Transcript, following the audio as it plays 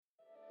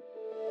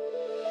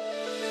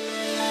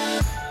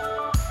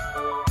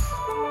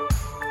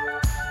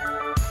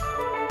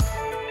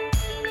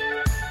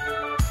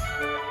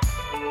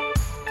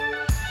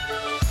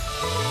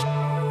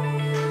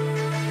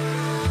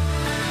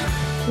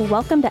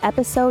welcome to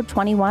episode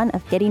 21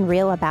 of Getting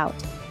Real About.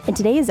 In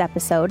today's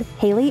episode,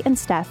 Haley and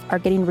Steph are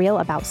getting real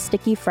about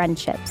sticky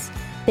friendships.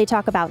 They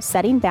talk about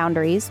setting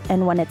boundaries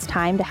and when it's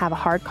time to have a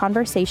hard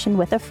conversation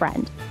with a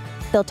friend.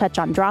 They'll touch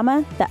on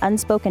drama, the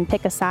unspoken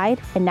pick a side,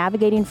 and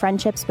navigating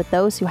friendships with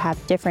those who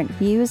have different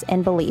views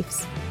and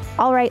beliefs.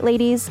 All right,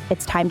 ladies,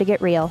 it's time to get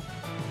real.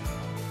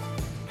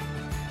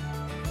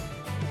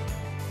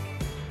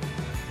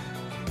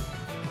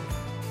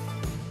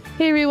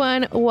 Hey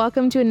everyone,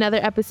 welcome to another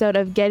episode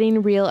of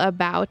Getting Real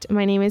About.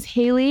 My name is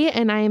Haley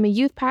and I am a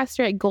youth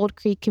pastor at Gold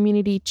Creek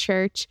Community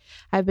Church.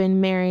 I've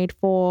been married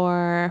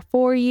for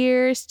 4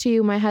 years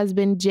to my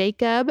husband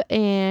Jacob,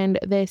 and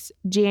this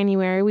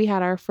January we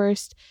had our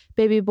first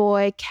baby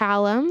boy,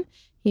 Callum.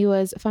 He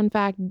was, fun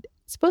fact,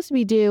 supposed to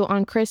be due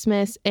on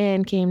Christmas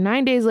and came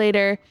 9 days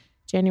later,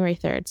 January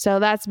 3rd. So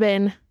that's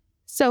been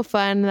so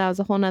fun. That was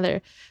a whole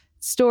nother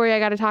story I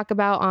got to talk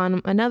about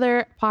on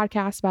another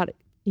podcast about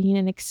being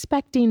an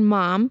expecting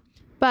mom.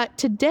 But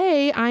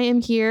today I am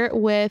here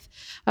with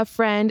a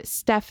friend,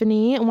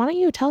 Stephanie. Why don't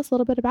you tell us a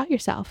little bit about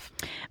yourself?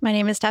 My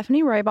name is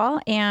Stephanie Roybal,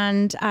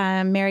 and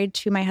I'm married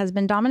to my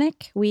husband,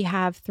 Dominic. We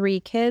have 3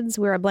 kids.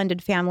 We're a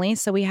blended family.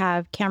 So we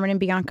have Cameron and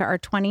Bianca are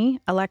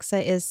 20.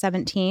 Alexa is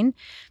 17.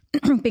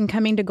 Been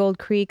coming to Gold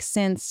Creek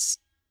since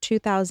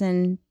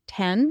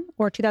 2010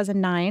 or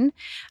 2009.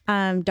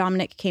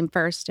 Dominic came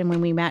first, and when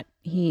we met,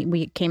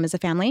 we came as a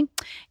family.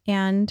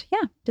 And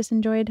yeah, just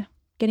enjoyed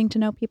getting to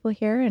know people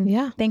here,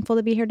 and thankful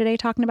to be here today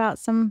talking about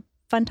some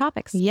fun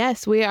topics.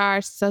 Yes, we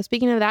are. So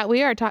speaking of that,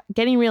 we are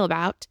getting real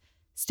about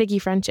sticky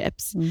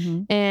friendships.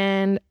 Mm-hmm.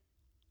 And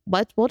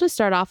we'll just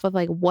start off with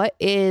what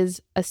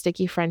is a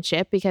sticky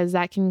friendship? Because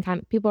that can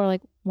people are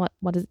like, what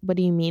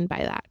do you mean by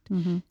that?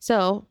 Mm-hmm.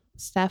 So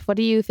Steph, what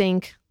do you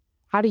think?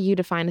 How do you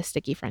define a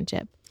sticky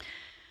friendship?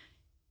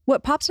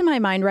 What pops in my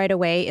mind right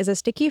away is a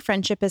sticky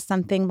friendship is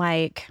something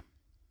like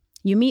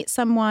you meet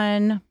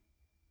someone,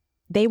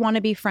 they want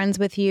to be friends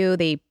with you,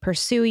 they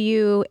pursue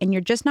you, and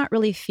you're just not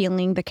really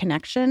feeling the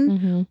connection.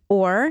 Mm-hmm.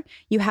 Or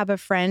you have a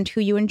friend who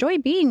you enjoy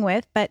being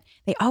with, but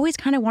they always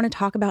kind of want to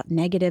talk about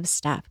negative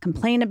stuff,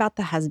 complain about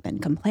the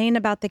husband, complain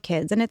about the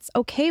kids. And it's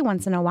okay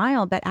once in a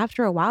while, but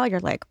after a while, you're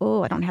like,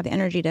 oh, I don't have the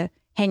energy to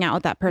hang out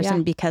with that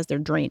person because they're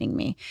draining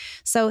me.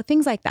 So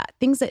things like that,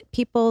 things that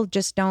people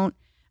just don't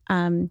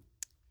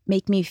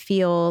make me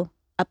feel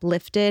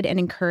uplifted and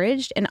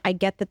encouraged. And I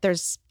get that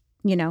there's,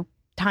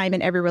 time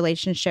in every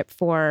relationship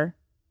for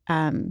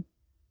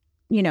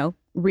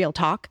real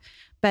talk.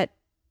 But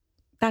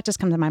that just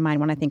comes to my mind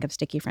when I think of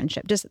sticky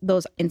friendship, just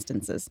those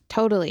instances.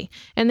 Totally.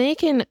 And they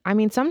can,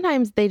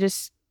 sometimes they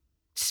just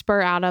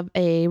spur out of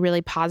a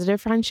really positive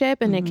friendship,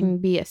 and mm-hmm. it can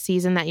be a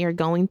season that you're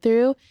going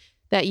through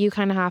that you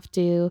kind of have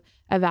to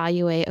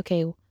evaluate,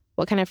 okay,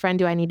 what kind of friend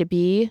do I need to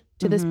be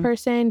to mm-hmm. this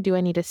person? Do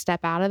I need to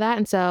step out of that?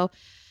 And so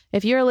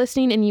if you're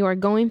listening and you are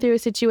going through a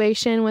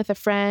situation with a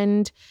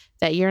friend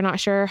that you're not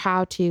sure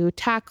how to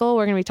tackle,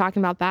 we're going to be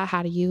talking about that.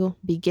 How do you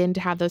begin to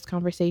have those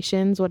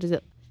conversations? What does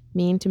it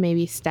mean to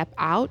maybe step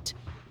out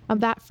of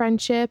that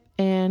friendship?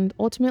 And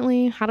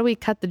ultimately, how do we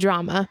cut the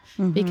drama?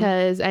 Mm-hmm.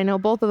 Because I know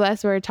both of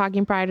us were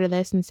talking prior to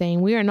this and saying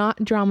we are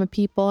not drama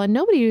people, and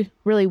nobody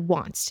really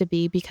wants to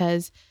be,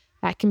 because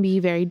that can be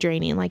very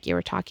draining, like you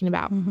were talking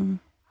about. Mm-hmm.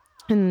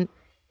 And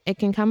it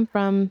can come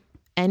from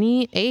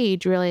any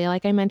age, really.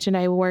 Like I mentioned,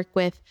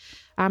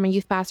 I'm a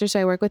youth pastor, so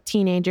I work with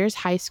teenagers,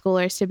 high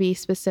schoolers to be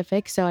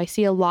specific. So I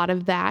see a lot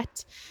of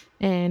that.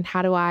 And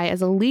how do I,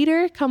 as a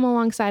leader, come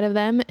alongside of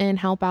them and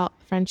help out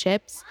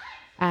friendships?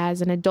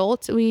 As an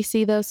adult, we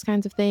see those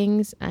kinds of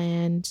things.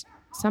 And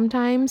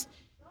sometimes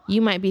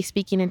you might be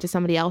speaking into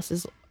somebody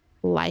else's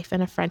life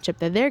and a friendship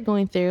that they're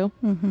going through.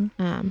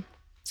 Mm-hmm.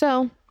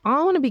 So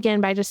I want to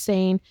begin by just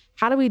saying,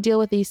 how do we deal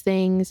with these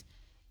things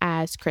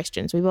as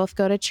Christians? We both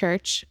go to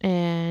church,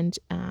 and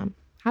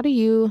how do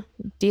you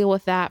deal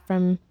with that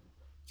from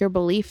your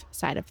belief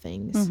side of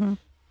things? Mm-hmm.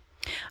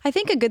 I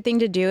think a good thing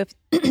to do if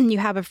you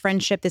have a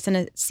friendship that's in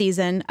a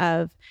season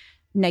of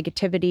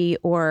negativity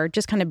or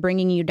just kind of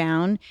bringing you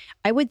down,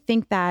 I would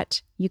think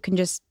that you can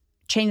just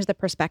change the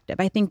perspective.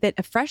 I think that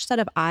a fresh set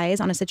of eyes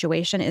on a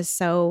situation is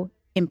so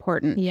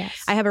important.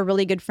 Yes. I have a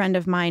really good friend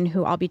of mine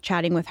who I'll be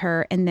chatting with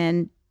her, and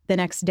then the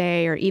next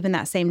day or even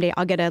that same day,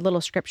 I'll get a little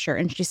scripture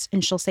and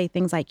she'll say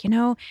things like,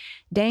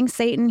 dang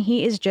Satan,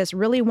 he is just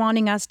really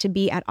wanting us to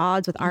be at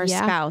odds with our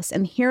spouse.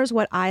 And here's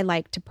what I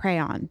like to pray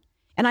on.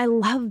 And I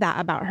love that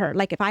about her.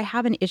 Like if I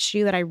have an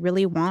issue that I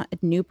really want a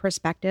new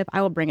perspective,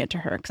 I will bring it to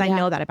her because I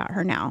know that about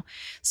her now.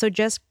 So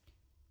just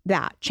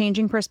that,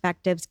 changing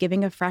perspectives,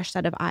 giving a fresh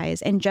set of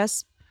eyes, and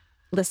just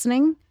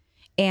listening,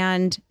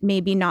 and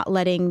maybe not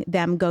letting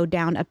them go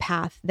down a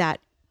path that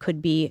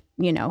could be,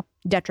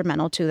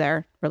 detrimental to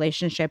their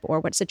relationship or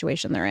what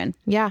situation they're in.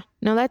 Yeah,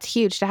 no, that's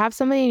huge to have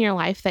somebody in your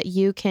life that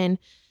you can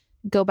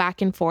go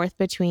back and forth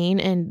between,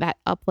 and that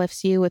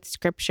uplifts you with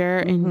scripture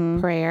and mm-hmm.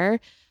 prayer.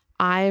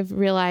 I've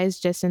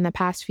realized just in the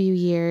past few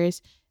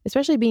years,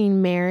 especially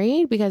being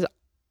married, because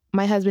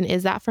my husband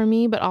is that for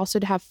me, but also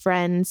to have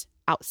friends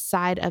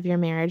outside of your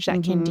marriage that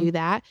mm-hmm. can do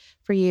that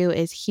for you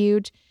is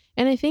huge.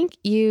 And I think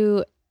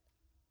you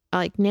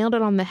like nailed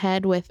it on the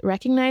head with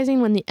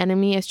recognizing when the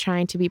enemy is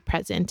trying to be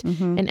present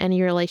in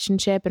any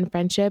relationship and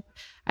friendship.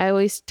 I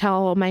always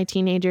tell my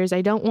teenagers,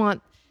 I don't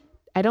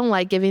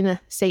like giving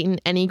Satan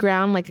any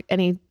ground, like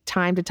any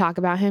time to talk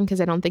about him,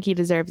 because I don't think he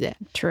deserves it.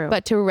 True.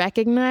 But to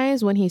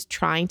recognize when he's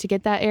trying to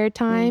get that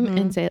airtime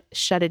and say,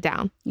 shut it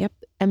down. Yep.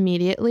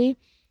 Immediately.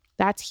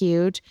 That's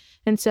huge.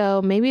 And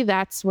so maybe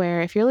that's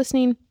where, if you're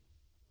listening,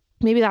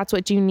 maybe that's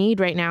what you need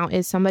right now,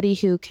 is somebody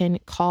who can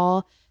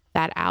call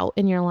that out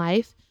in your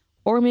life.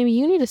 Or maybe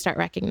you need to start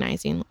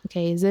recognizing,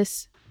 okay, is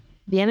this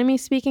the enemy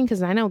speaking?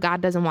 Because I know God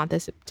doesn't want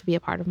this to be a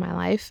part of my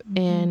life.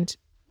 And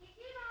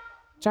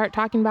start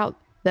talking about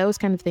those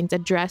kind of things,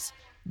 address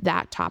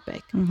that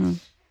topic.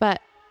 But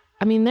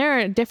I mean, there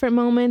are different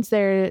moments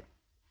it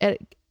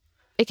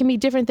can be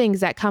different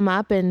things that come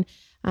up, and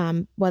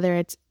whether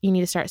it's you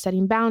need to start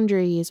setting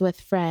boundaries with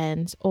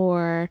friends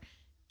or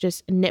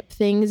just nip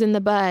things in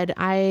the bud.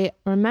 I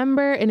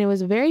remember, and it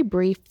was a very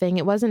brief thing.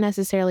 It wasn't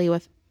necessarily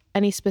with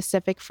any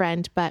specific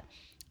friend, but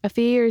a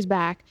few years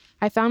back,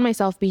 I found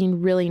myself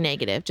being really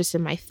negative just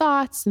in my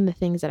thoughts and the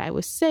things that I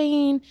was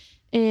saying.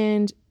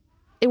 And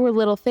it were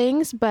little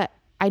things, but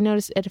I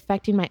noticed it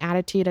affecting my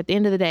attitude. At the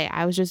end of the day,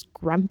 I was just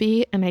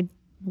grumpy, and I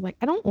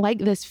don't like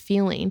this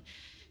feeling.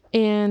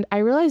 And I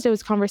realized it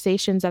was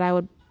conversations that I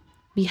would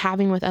be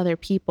having with other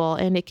people.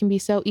 And it can be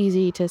so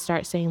easy to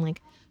start saying like,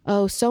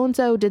 oh,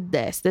 so-and-so did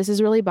this. This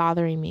is really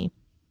bothering me.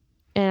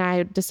 And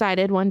I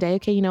decided one day,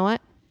 okay, you know what?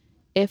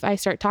 If I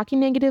start talking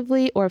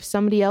negatively, or if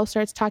somebody else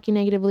starts talking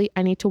negatively,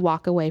 I need to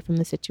walk away from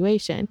the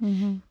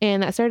situation.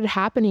 And that started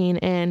happening.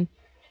 And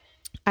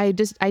I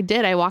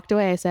walked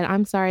away. I said,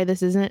 I'm sorry,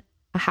 this isn't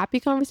a happy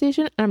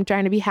conversation. And I'm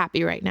trying to be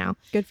happy right now.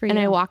 Good for you. And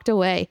I walked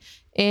away.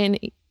 And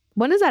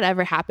when does that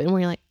ever happen?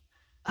 Where you're like,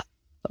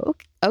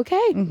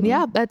 okay,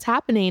 yeah, that's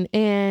happening.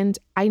 And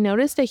I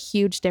noticed a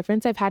huge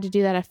difference. I've had to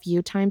do that a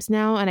few times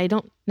now. And I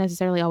don't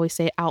necessarily always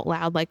say it out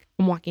loud, like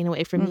I'm walking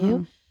away from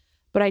you,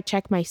 but I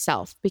check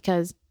myself,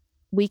 because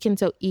we can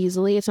so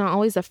easily, it's not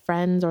always the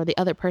friend's or the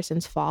other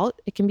person's fault.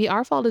 It can be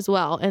our fault as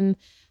well. And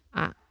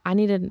I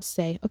need to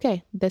say,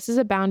 okay, this is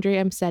a boundary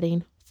I'm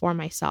setting for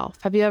myself.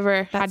 Have you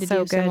ever had to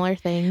do similar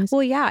things?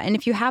 Well, yeah. And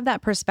if you have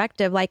that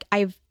perspective, like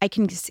I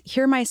can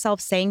hear myself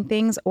saying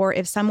things, or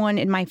if someone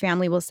in my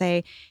family will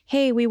say,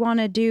 hey, we want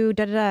to do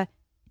da-da-da,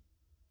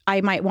 I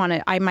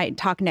might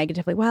talk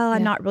negatively. Well,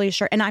 I'm not really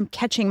sure. And I'm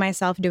catching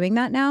myself doing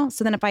that now.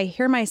 So then if I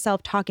hear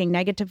myself talking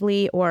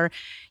negatively, or,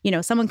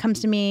 someone comes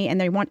to me and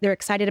they're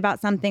excited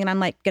about something and I'm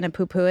like going to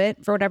poo-poo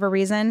it for whatever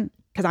reason,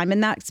 because I'm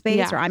in that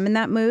space or I'm in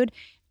that mood,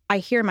 I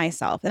hear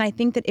myself. And I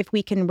think that if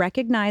we can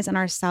recognize in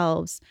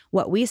ourselves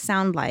what we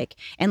sound like,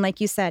 and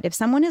like you said, if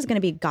someone is going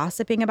to be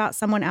gossiping about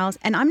someone else,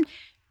 and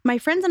my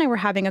friends and I were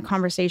having a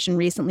conversation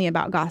recently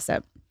about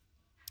gossip.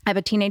 I have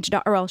a teenage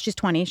daughter, well, she's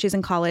 20, she's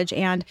in college,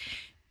 and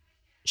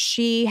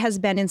she has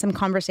been in some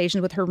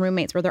conversations with her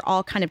roommates where they're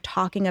all kind of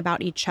talking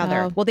about each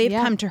other. Well, they've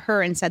come to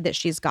her and said that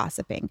she's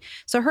gossiping.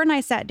 So her and I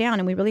sat down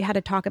and we really had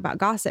to talk about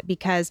gossip,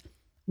 because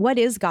what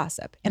is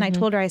gossip? And I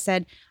told her, I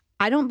said,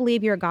 I don't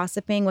believe you're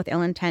gossiping with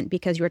ill intent,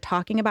 because you're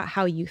talking about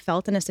how you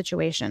felt in a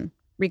situation,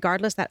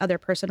 regardless that other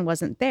person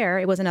wasn't there.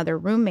 It was another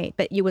roommate,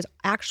 but it was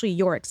actually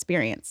your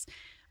experience.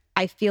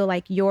 I feel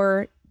like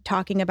you're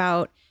talking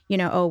about,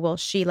 oh, well,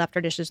 she left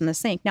her dishes in the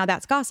sink. Now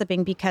that's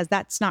gossiping, because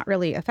that's not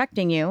really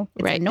affecting you.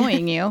 It's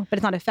annoying you, but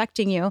it's not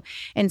affecting you.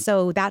 And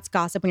so that's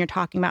gossip when you're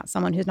talking about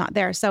someone who's not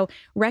there. So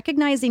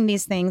recognizing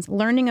these things,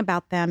 learning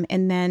about them,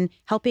 and then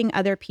helping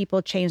other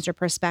people change their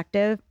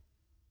perspective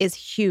is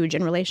huge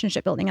in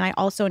relationship building. And I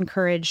also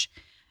encourage,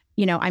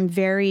 I'm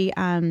very,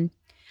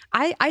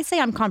 I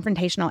say I'm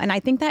confrontational. And I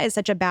think that is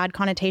such a bad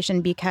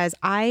connotation, because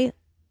I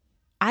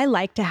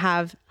like to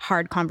have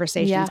hard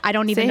conversations. Yeah, I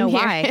don't even know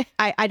why.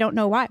 I don't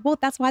know why. Well,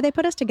 that's why they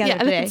put us together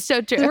today. That's so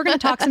true. We're going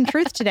to talk some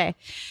truth today.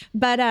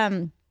 But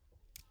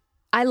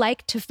I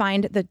like to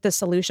find the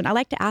solution. I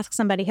like to ask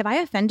somebody, have I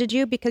offended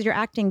you because you're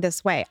acting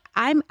this way?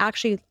 I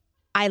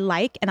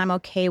like, and I'm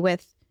okay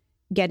with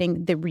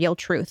getting the real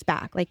truth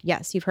back. Like,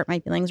 yes, you've hurt my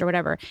feelings or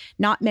whatever.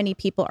 Not many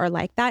people are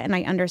like that, and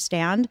I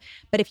understand.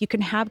 But if you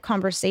can have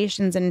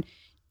conversations and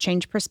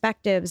change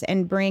perspectives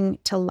and bring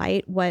to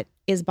light what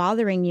is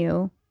bothering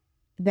you,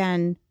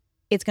 then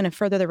it's going to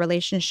further the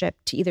relationship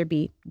to either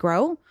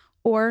grow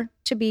or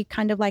to be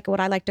kind of like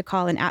what I like to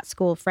call an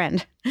at-school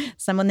friend,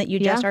 someone that you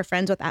just are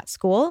friends with at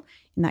school,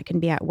 and that can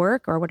be at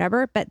work or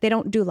whatever, but they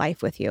don't do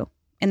life with you.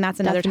 And that's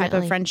another type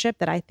of friendship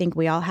that I think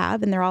we all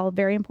have, and they're all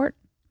very important.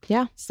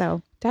 Yeah.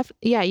 So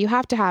you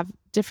have to have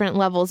different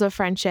levels of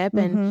friendship.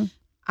 And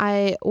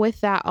I,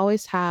 with that,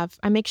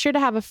 I make sure to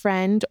have a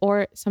friend,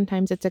 or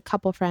sometimes it's a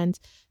couple friends,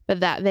 but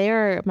that they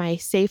are my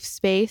safe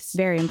space.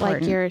 Very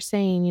important. Like you're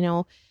saying,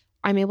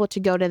 I'm able to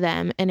go to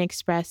them and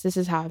express, this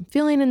is how I'm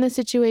feeling in this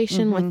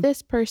situation with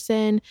this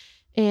person,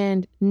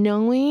 and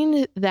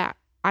knowing that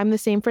I'm the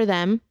same for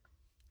them,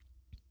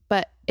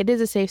 but it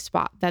is a safe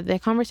spot, that the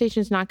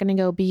conversation is not going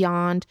to go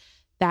beyond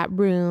that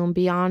room,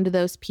 beyond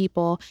those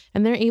people,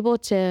 and they're able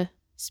to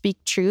speak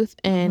truth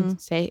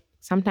and say,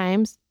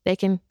 sometimes they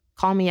can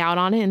call me out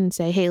on it and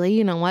say, Haley,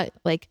 you know what?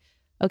 Like,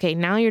 okay,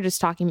 now you're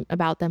just talking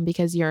about them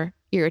because you're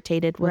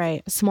irritated with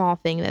Right. a small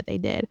thing that they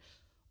did.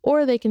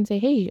 Or they can say,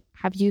 hey,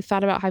 have you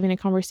thought about having a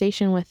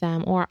conversation with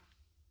them? Or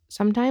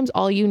sometimes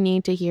all you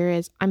need to hear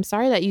is, I'm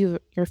sorry that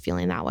you're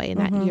feeling that way and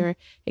that you're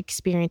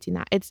experiencing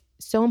that. It's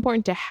so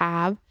important to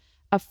have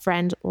a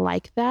friend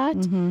like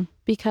that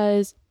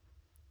because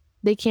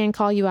they can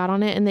call you out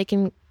on it, and they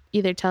can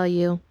either tell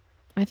you,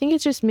 I think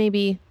it's just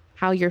maybe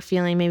how you're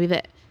feeling, maybe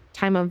the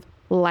time of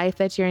life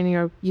that you're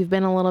in, you've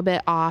been a little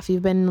bit off,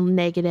 you've been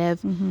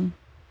negative,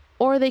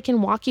 or they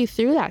can walk you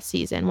through that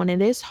season when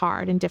it is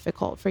hard and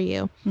difficult for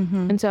you.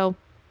 And so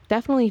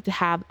definitely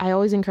I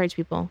always encourage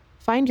people,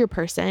 find your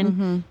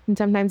person. And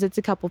sometimes it's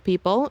a couple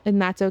people,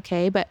 and that's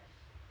okay. But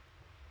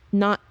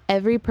not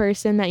every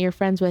person that you're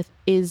friends with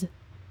is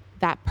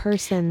that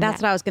person.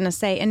 That's what I was going to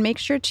say. And make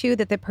sure too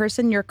that the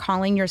person you're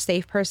calling your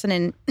safe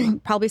person,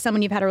 and probably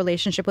someone you've had a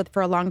relationship with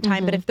for a long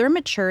time, but if their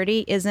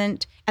maturity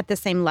isn't at the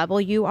same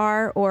level you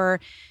are, or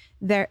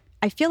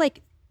I feel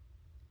like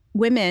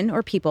women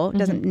or people, it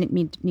doesn't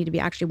need to be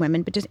actually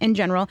women, but just in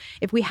general,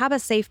 if we have a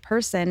safe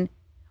person,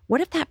 what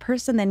if that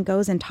person then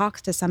goes and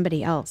talks to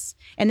somebody else?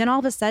 And then all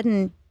of a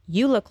sudden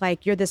you look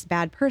like you're this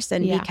bad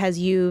person because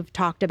you've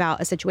talked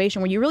about a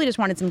situation where you really just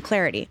wanted some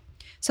clarity.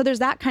 So there's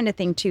that kind of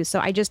thing too. So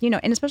I just,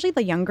 and especially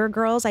the younger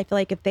girls, I feel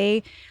like if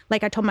they,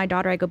 like I told my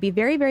daughter, I go, be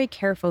very, very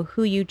careful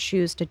who you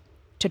choose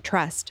to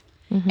trust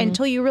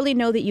until you really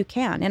know that you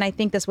can. And I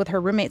think this with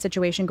her roommate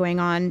situation going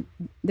on,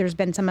 there's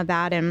been some of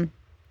that, and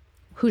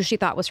who she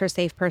thought was her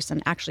safe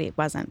person, actually it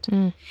wasn't.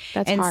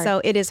 That's and hard.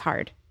 So it is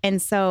hard.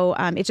 And so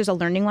it's just a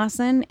learning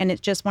lesson. And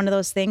it's just one of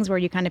those things where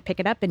you kind of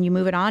pick it up and you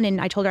move it on. And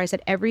I told her, I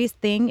said,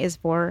 everything is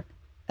for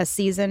a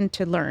season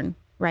to learn,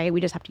 right? We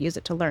just have to use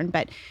it to learn.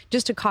 But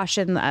just a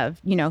caution of,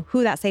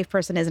 who that safe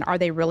person is, and are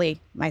they really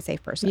my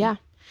safe person? Yeah.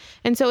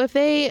 And so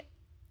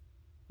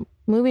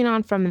moving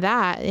on from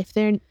that, if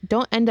they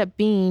don't end up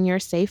being your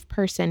safe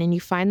person and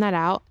you find that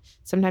out,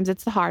 sometimes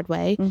it's the hard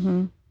way.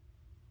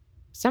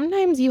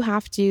 Sometimes you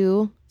have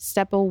to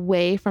step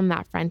away from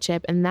that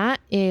friendship. And that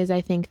is,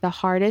 I think, the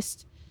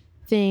hardest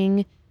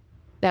thing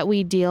that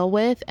we deal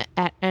with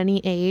at any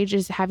age,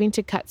 is having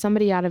to cut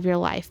somebody out of your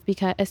life,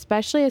 because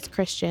especially as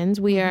Christians,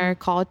 we are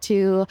called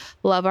to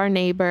love our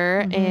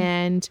neighbor.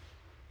 And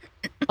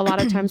a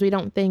lot of times we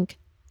don't think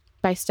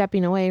by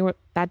stepping away,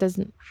 how does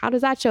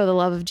that show the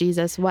love of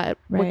Jesus?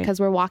 Because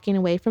we're walking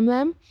away from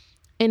them,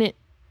 and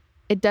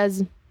it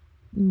does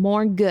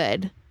more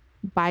good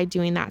by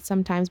doing that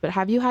sometimes. But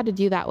have you had to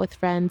do that with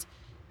friends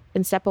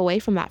and step away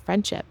from that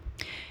friendship?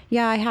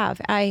 Yeah, I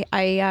have. I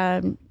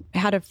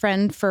had a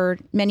friend for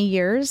many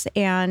years,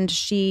 and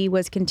she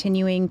was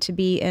continuing to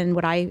be in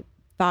what I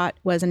thought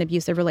was an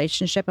abusive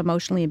relationship,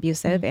 emotionally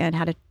abusive, and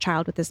had a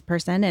child with this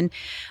person. And,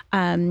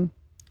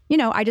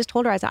 I just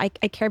told her, I said,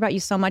 I care about you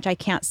so much. I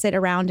can't sit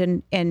around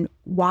and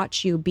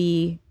watch you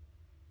be,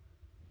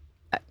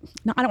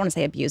 no, I don't want to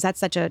say abused.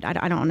 That's I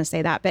don't want to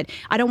say that, but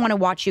I don't want to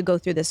watch you go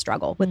through this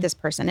struggle with this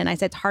person. And I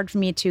said, it's hard for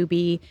me to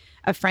be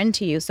a friend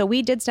to you. So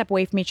we did step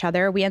away from each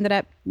other. We ended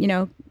up,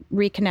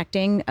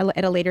 reconnecting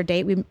at a later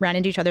date. We ran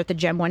into each other at the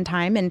gym one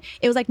time, and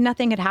it was like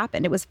nothing had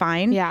happened. It was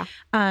fine. Yeah.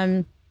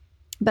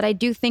 But I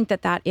do think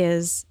that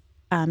is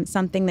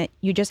something that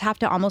you just have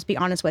to almost be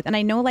honest with. And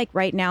I know, like,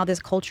 right now, this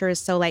culture is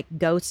so like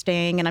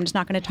ghosting, and I'm just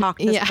not going to talk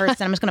to this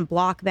person. I'm just going to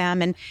block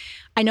them. And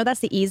I know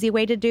that's the easy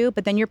way to do,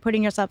 but then you're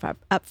putting yourself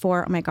up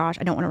for, oh my gosh,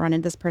 I don't want to run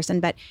into this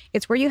person. But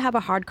it's where you have a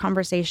hard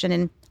conversation.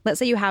 And let's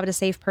say you have a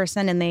safe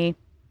person and they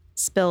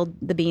spilled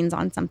the beans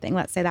on something.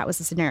 Let's say that was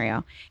the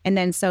scenario. And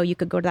then so you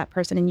could go to that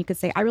person and you could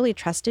say, I really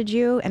trusted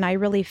you, and I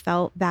really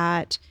felt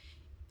that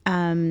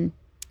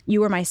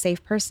you were my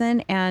safe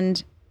person,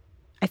 and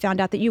I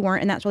found out that you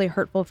weren't, and that's really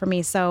hurtful for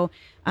me. So,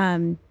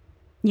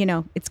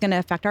 it's going to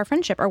affect our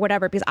friendship or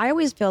whatever. Because I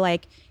always feel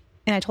like,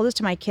 and I told this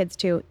to my kids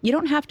too, you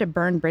don't have to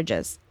burn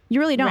bridges. You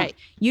really don't. Right.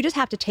 You just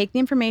have to take the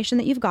information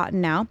that you've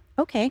gotten now.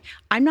 Okay,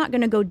 I'm not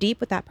going to go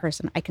deep with that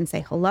person. I can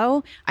say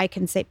hello. I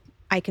can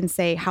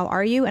say, how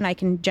are you? And I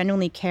can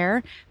genuinely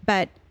care,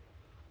 but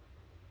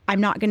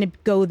I'm not going to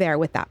go there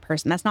with that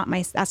person. That's not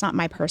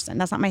my person.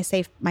 That's not my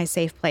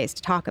safe place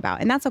to talk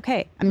about. And that's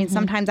okay. I mean,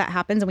 sometimes that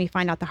happens and we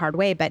find out the hard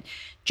way, but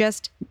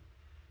just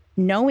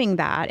knowing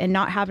that and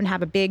not having to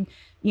have a big,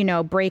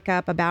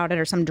 breakup about it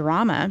or some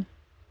drama,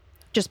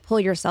 just pull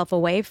yourself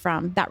away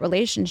from that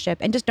relationship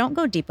and just don't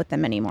go deep with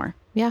them anymore.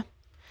 Yeah.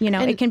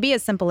 It can be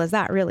as simple as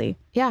that, really.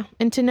 Yeah.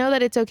 And to know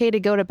that it's okay to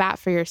go to bat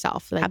for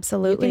yourself. Like,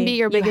 absolutely. You can be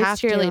your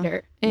biggest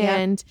cheerleader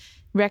and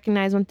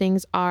recognize when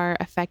things are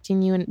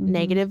affecting you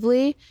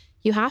negatively.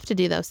 You have to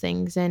do those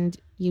things, and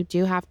you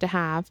do have to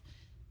have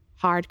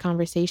hard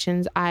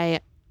conversations. One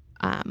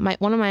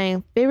of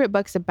my favorite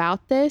books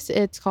about this,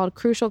 it's called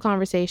Crucial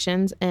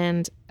Conversations,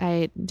 and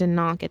I did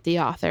not get the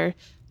author,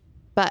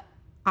 but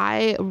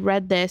I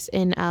read this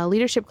in a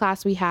leadership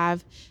class we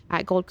have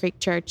at Gold Creek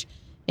Church.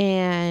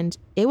 And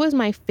it was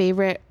my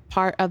favorite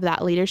part of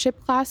that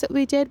leadership class that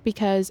we did,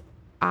 because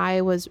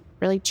I was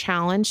really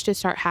challenged to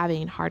start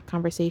having hard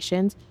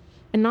conversations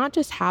and not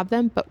just have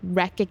them, but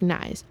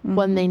recognize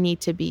when they need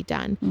to be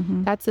done.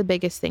 That's the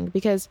biggest thing,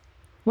 because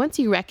once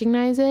you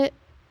recognize it,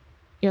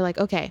 you're like,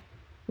 okay,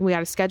 we got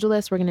to schedule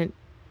this.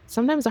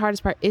 Sometimes the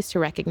hardest part is to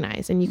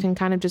recognize, and you can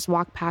kind of just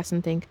walk past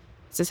and think,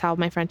 this is how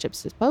my friendship's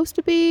supposed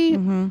to be.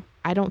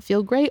 I don't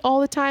feel great all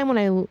the time when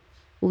I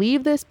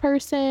leave this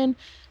person.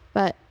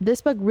 But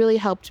this book really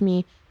helped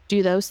me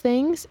do those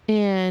things.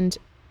 And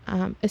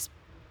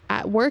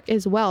at work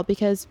as well,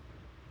 because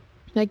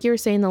like you were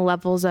saying, the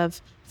levels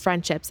of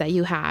friendships that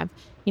you have,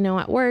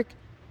 at work,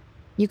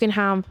 you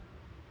can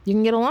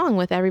get along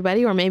with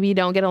everybody, or maybe you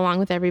don't get along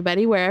with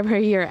everybody wherever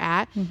you're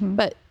at,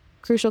 but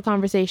crucial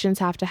conversations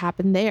have to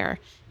happen there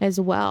as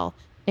well.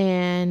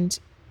 And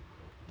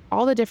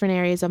all the different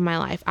areas of my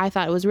life, I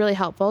thought it was really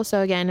helpful.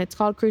 So again, it's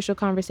called Crucial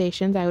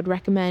Conversations. I would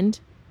recommend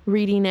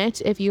reading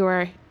it if you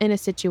are in a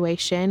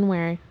situation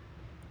where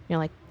you're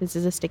like, this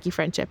is a sticky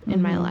friendship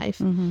in my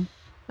life.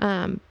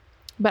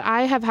 But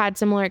I have had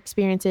similar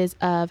experiences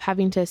of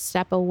having to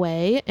step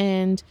away,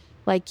 and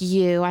like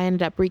you, I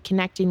ended up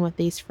reconnecting with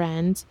these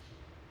friends.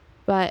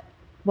 But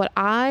what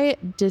I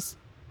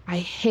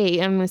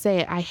hate, I'm going to say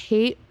it, I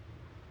hate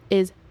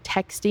is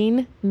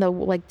texting.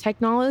 The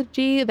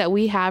technology that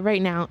we have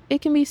right now,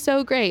 it can be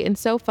so great and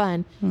so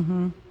fun,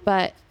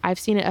 but I've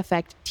seen it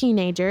affect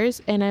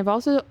teenagers, and I've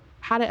also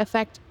had it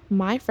affect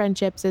my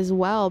friendships as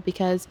well,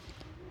 because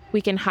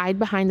we can hide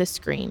behind the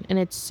screen, and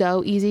it's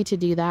so easy to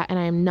do that. And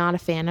I'm not a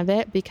fan of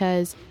it,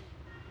 because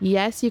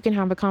yes, you can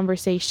have a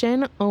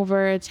conversation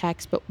over a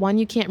text, but one,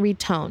 you can't read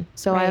tone.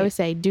 So I always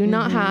say, do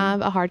not have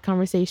a hard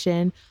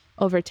conversation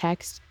over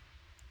text.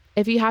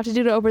 If you have to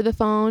do it over the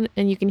phone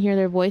and you can hear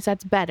their voice,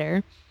 that's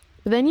better.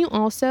 But then you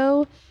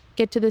also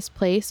get to this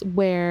place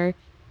where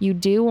you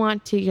do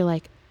want to, you're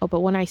like, oh,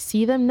 but when I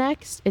see them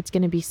next, it's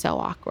going to be so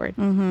awkward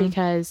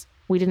because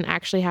we didn't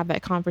actually have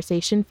that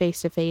conversation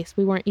face to face.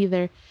 We weren't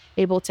either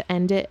able to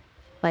end it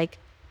like,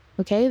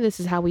 okay, this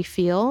is how we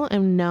feel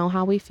and know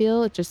how we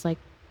feel. It's just like,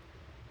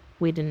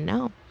 we didn't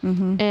know.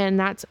 And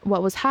that's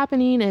what was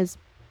happening. Is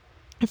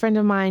a friend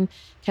of mine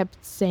kept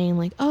saying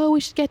like, oh, we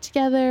should get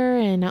together,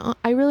 and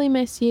I really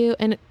miss you,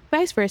 and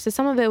vice versa.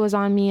 Some of it was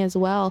on me as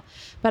well,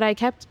 but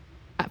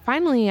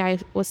finally I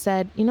was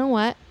said, you know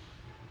what?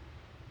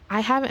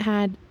 I haven't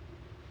had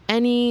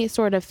any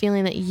sort of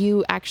feeling that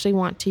you actually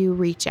want to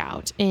reach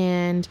out.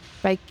 And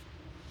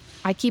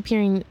I keep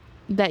hearing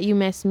that you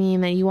miss me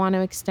and that you want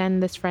to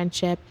extend this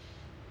friendship,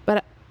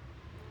 but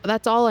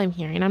that's all I'm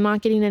hearing. I'm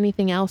not getting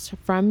anything else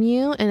from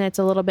you, and it's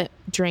a little bit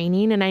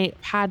draining. And I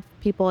had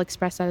people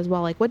express that as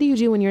well. Like, what do you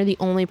do when you're the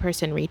only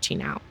person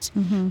reaching out?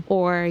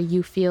 Or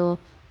you feel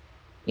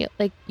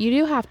like you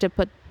do have to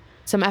put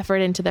some effort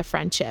into the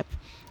friendship.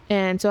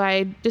 And so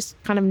I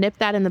just kind of nipped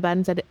that in the bud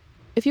and said,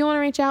 if you want to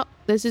reach out,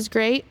 this is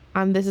great.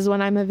 This is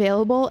when I'm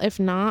available. If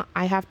not,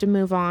 I have to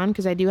move on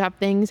because I do have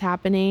things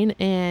happening.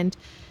 And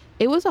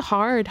it was a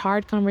hard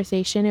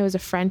conversation. It was a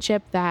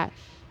friendship that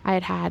I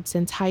had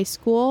since high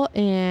school.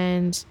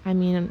 And I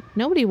mean,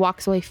 nobody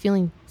walks away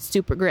feeling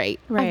super great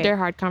after a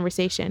hard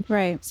conversation.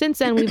 Since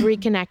then, we've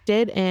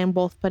reconnected and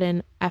both put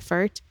in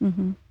effort.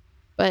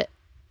 But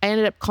I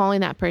ended up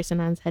calling that person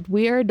and said,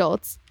 we are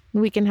adults.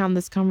 We can have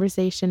this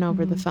conversation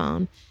over the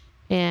phone.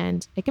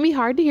 And it can be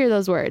hard to hear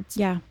those words.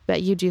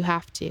 But you do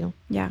have to.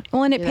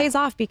 Well, and it pays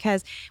off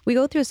because we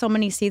go through so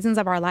many seasons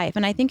of our life.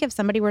 And I think if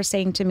somebody were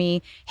saying to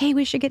me, hey,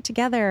 we should get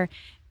together.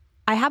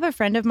 I have a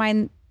friend of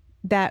mine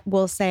that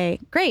will say,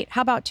 great,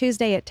 how about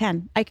Tuesday at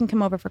 10? I can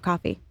come over for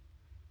coffee.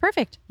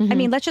 Perfect. I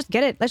mean, let's just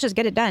get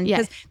it done.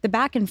 Because the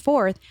back and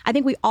forth, I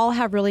think we all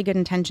have really good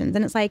intentions.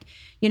 And it's like,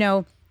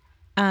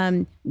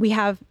 we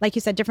have, like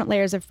you said, different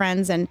layers of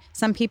friends, and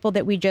some people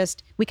that we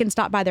can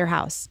stop by their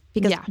house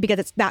because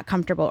it's that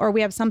comfortable. Or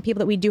we have some people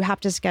that we do have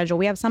to schedule.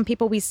 We have some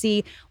people we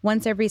see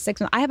once every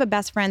 6 months. I have a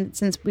best friend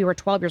since we were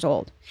 12 years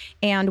old,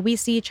 and we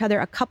see each other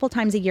a couple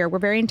times a year. We're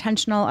very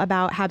intentional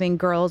about having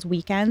girls'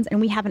 weekends, and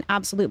we have an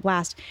absolute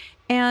blast.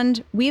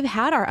 And we've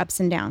had our ups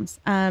and downs.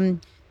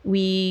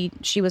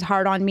 She was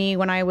hard on me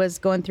when I was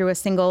going through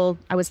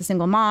I was a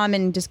single mom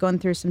and just going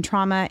through some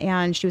trauma,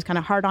 and she was kind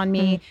of hard on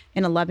me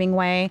in a loving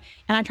way.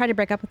 And I tried to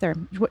break up with her.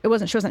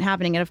 She wasn't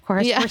having it, of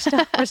course.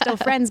 We're still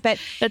friends, but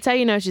that's how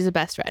you know she's a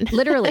best friend.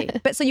 Literally.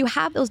 But so you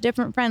have those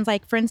different friends.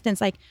 Like, for instance,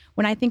 like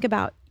when I think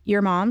about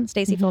your mom,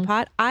 Stacy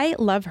Philpott, I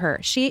love her.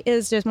 She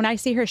is just, when I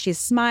see her, she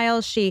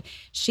smiles.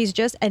 She's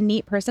just a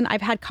neat person.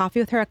 I've had coffee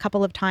with her a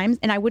couple of times,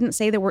 and I wouldn't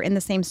say that we're in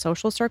the same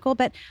social circle,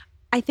 but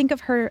I think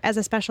of her as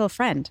a special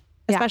friend.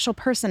 A special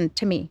person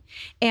to me.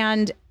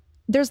 And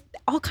there's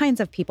all kinds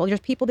of people.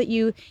 There's people that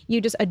you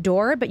just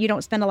adore, but you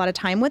don't spend a lot of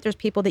time with. There's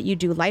people that you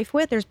do life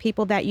with. There's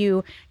people that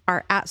you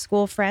are at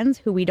school friends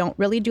who we don't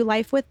really do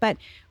life with, but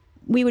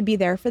we would be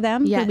there for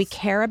them. Yes. We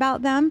care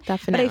about them.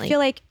 Definitely. But I feel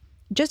like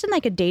just in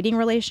like a dating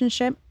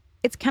relationship,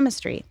 it's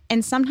chemistry.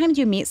 And sometimes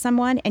you meet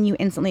someone and you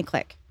instantly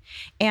click.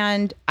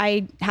 And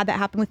I had that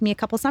happen with me a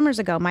couple summers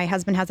ago. My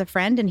husband has a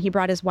friend and he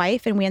brought his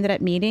wife, and we ended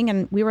up meeting,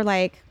 and we were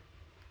like,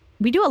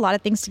 we do a lot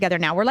of things together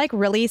now. We're like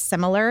really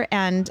similar,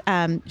 and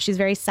she's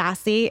very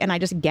sassy, and I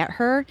just get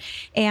her.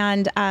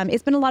 And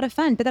it's been a lot of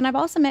fun. But then I've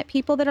also met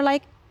people that are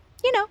like,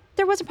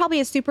 there wasn't probably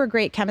a super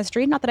great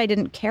chemistry. Not that I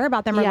didn't care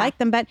about them or like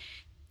them, but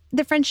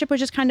the friendship was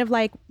just kind of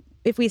like,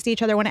 if we see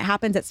each other when it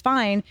happens, it's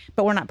fine,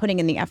 but we're not putting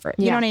in the effort.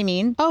 You know what I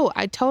mean? Oh,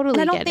 I totally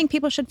and I don't get think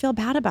people should feel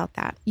bad about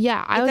that.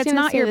 Yeah. If it's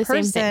not your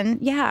person.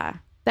 Yeah.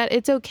 That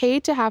it's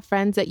okay to have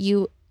friends that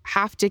you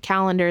have to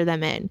calendar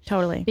them in.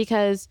 Totally.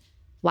 Because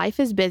life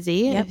is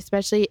busy,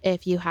 especially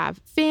if you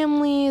have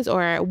families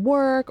or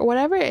work or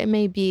whatever it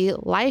may be.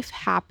 Life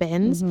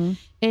happens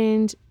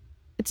and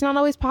it's not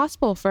always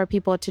possible for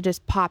people to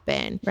just pop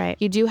in. Right.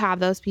 You do have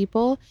those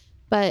people,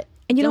 but...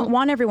 And you don't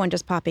want everyone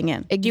just popping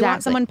in. Exactly. Do you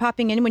want someone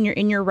popping in when you're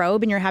in your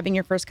robe and you're having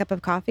your first cup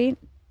of coffee?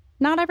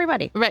 Not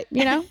everybody. Right.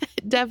 You know?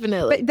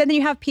 Definitely. But then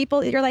you have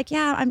people, you're like,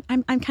 yeah,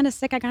 I'm kind of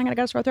sick. I kind of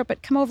got a sore throat,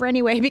 but come over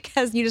anyway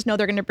because you just know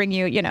they're going to bring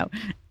you, you know,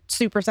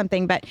 soup or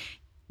something. But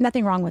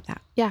nothing wrong with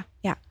that. Yeah.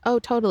 Yeah. Oh,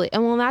 totally.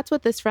 And well, that's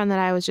what this friend that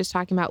I was just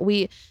talking about,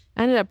 we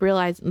ended up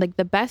realizing like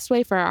the best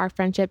way for our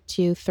friendship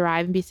to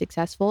thrive and be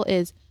successful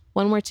is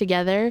when we're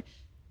together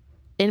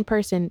in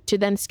person to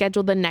then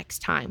schedule the next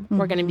time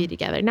we're going to be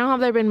together. Now, have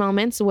there been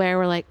moments where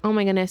we're like, oh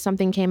my goodness,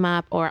 something came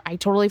up or I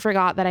totally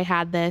forgot that I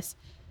had this.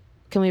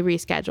 Can we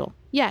reschedule?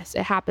 Yes,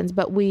 it happens.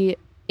 But we,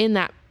 in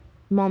that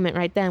moment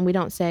right then, we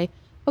don't say,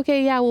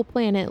 okay, yeah, we'll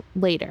plan it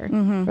later.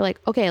 We're like,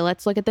 okay,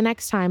 let's look at the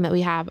next time that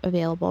we have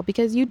available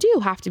because you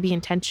do have to be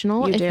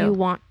intentional if you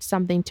want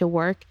something to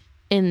work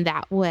in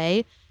that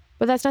way.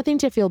 But that's nothing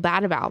to feel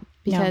bad about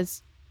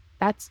because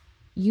that's,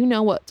 you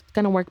know what's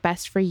going to work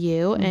best for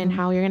you and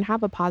how you're going to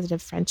have a positive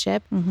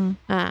friendship.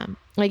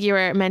 Like you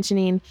were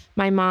mentioning,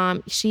 my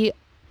mom,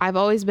 I've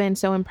always been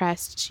so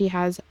impressed. She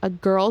has a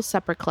girls'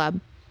 supper club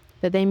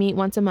that they meet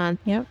once a month.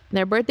 Yep.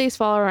 Their birthdays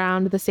fall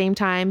around at the same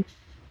time.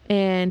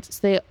 And so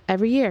they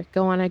every year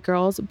go on a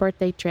girls'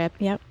 birthday trip.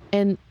 Yep.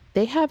 And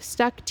they have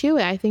stuck to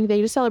it. I think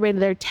they just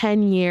celebrated their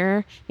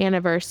 10-year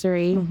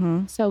anniversary.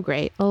 So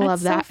great. I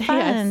love that. So fun.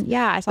 Yes.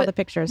 Yeah, I saw the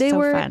pictures. They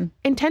were fun.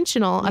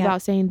 Intentional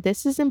about saying,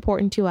 this is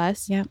important to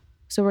us. Yeah.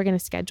 So we're going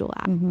to schedule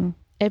that.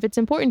 If it's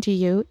important to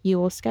you, you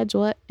will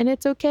schedule it. And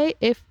it's okay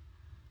if,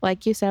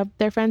 like you said,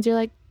 they're friends. You're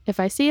like, if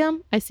I see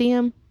them,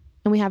 and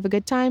we have a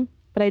good time.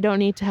 But I don't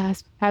need to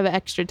have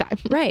extra time.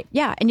 Right.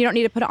 Yeah. And you don't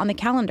need to put it on the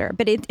calendar.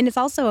 But it's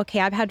also okay.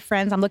 I've had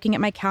friends, I'm looking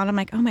at my calendar. I'm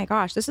like, oh my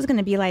gosh, this is going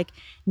to be like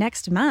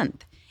next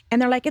month.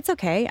 And they're like, it's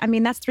okay. I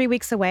mean, that's 3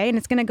 weeks away and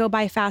it's going to go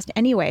by fast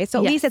anyway. So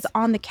at least it's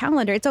on the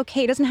calendar. It's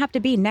okay. It doesn't have to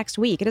be next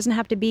week. It doesn't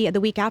have to be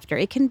the week after.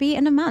 It can be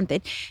in a month.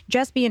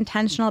 Just be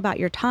intentional about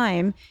your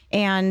time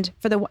and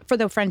for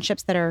the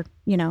friendships that are,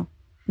 you know,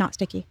 not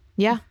sticky.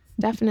 Yeah,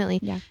 definitely.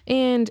 Yeah.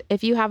 And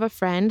if you have a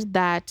friend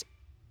that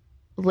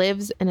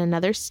lives in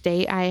another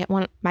state,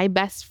 my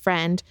best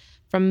friend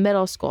from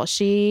middle school,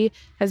 she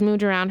has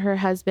moved around. Her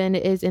husband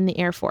is in the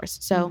Air Force.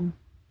 So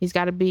he's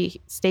got to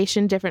be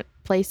stationed different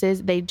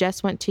places. They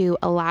just went to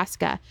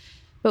Alaska.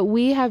 But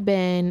we have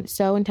been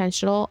so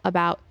intentional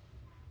about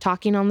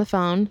talking on the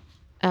phone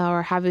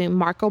or having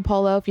Marco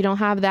Polo. If you don't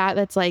have that,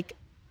 that's like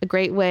a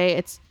great way.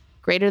 It's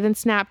greater than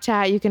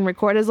Snapchat. You can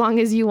record as long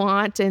as you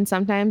want. And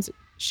sometimes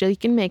she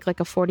can make like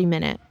a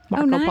 40-minute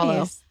Marco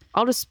Polo.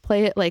 I'll just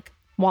play it like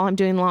while I'm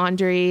doing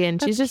laundry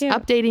and she's just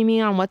updating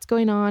me on what's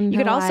going on in You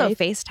her could also life.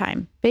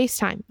 FaceTime.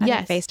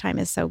 Yes. FaceTime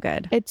is so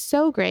good. It's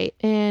so great.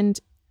 And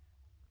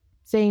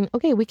saying,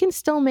 okay, we can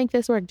still make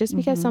this work. Just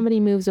because somebody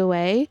moves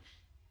away,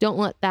 don't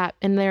let that,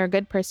 and they're a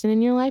good person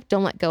in your life,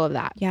 don't let go of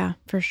that. Yeah,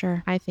 for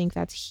sure. I think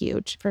that's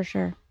huge. For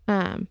sure.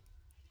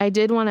 I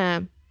did want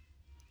to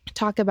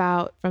talk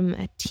about from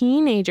a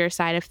teenager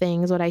side of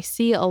things. What I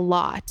see a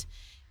lot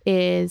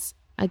is,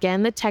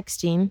 again, the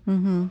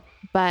texting,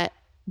 but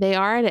they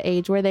are at an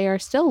age where they are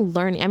still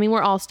learning. I mean,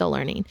 we're all still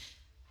learning,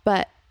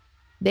 but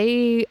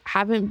they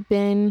haven't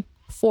been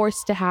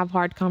forced to have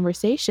hard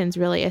conversations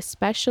really,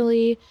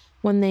 especially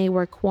when they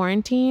were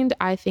quarantined.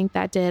 I think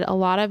that did a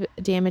lot of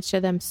damage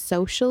to them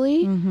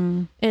socially.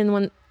 And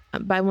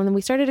when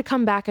we started to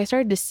come back, I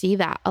started to see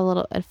that a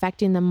little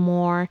affecting them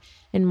more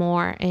and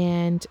more.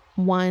 And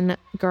one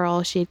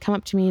girl, she had come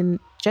up to me and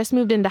just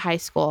moved into high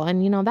school.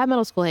 And, you know, that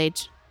middle school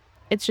age,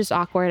 it's just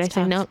awkward. I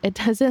say, no, it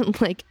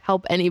doesn't like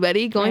help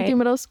anybody going through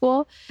middle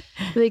school.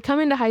 So they come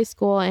into high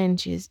school and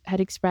she had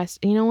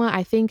expressed, you know what,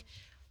 I think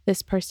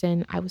this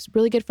person, I was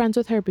really good friends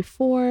with her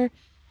before.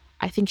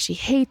 I think she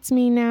hates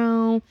me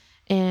now.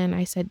 And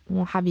I said,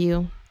 well, have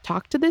you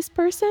talked to this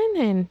person?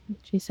 And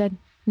she said,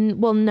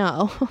 well,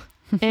 no.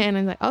 And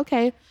I'm like,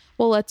 okay,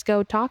 well, let's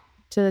go talk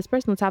to this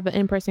person. Let's have an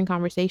in-person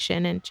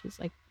conversation. And she's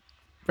like,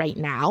 right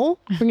now?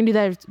 We're going to do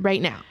that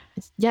right now.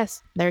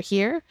 Yes, they're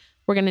here.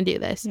 We're going to do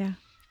this. Yeah.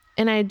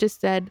 And I just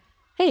said,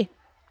 hey,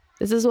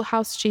 this is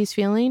how she's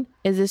feeling.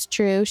 Is this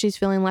true? She's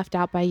feeling left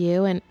out by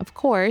you. And of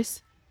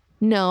course,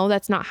 no,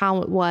 that's not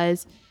how it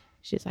was.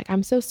 She's like,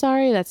 I'm so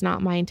sorry. That's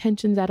not my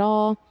intentions at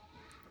all.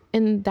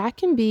 And that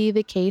can be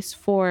the case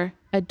for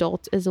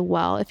adults as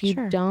well. If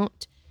you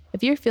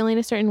if you're feeling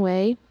a certain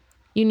way,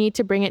 you need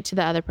to bring it to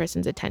the other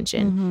person's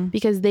attention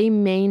because they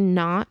may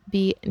not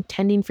be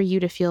intending for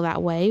you to feel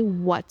that way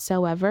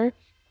whatsoever.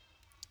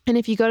 And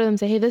if you go to them and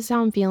say, hey, this is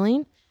how I'm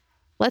feeling,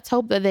 let's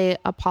hope that they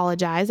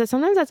apologize. That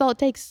sometimes that's all it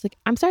takes. Like,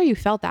 I'm sorry you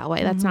felt that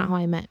way. That's not how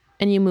I meant.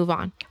 and you move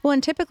on. Well,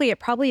 and typically it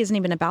probably isn't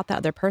even about that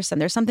other person.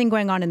 There's something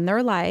going on in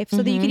their life so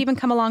that you could even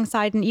come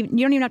alongside and you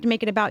don't even have to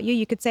make it about you.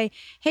 You could say,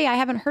 hey, I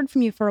haven't heard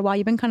from you for a while.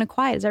 You've been kind of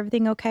quiet. Is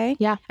everything okay?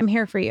 Yeah. I'm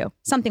here for you.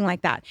 Something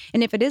like that.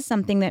 And if it is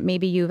something that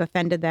maybe you've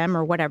offended them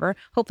or whatever,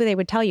 hopefully they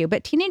would tell you.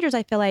 But teenagers,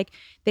 I feel like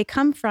they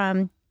come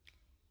from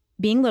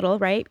being little,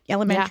 right?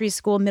 Elementary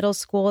school, middle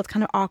school, it's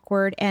kind of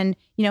awkward. And,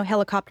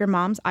 helicopter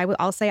moms,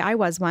 I'll say I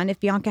was one. If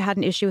Bianca had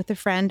an issue with a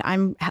friend,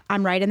 I'm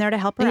right in there to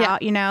help her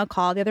out,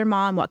 call the other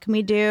mom. What can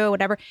we do?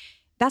 Whatever.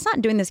 That's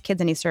not doing this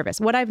kids any service.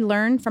 What I've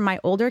learned from my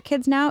older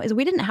kids now is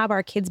we didn't have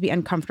our kids be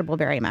uncomfortable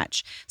very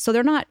much. So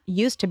they're not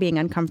used to being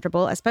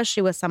uncomfortable,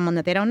 especially with someone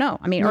that they don't know.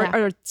 I mean,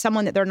 or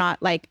someone that they're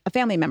not like a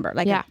family member,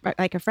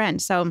 like a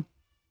friend. So,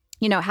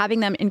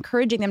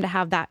 encouraging them to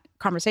have that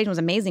conversation was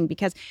amazing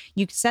because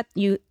you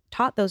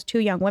taught those two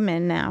young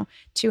women now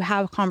to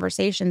have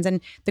conversations,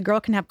 and the girl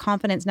can have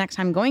confidence next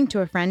time going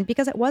to a friend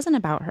because it wasn't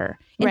about her.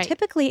 And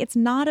typically it's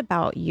not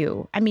about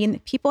you. I mean,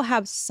 people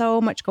have so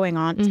much going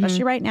on,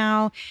 especially right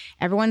now.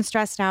 Everyone's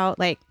stressed out,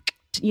 like,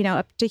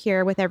 up to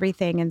here with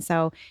everything. And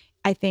so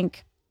I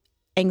think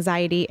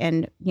anxiety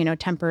and,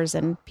 tempers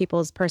and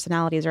people's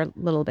personalities are a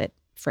little bit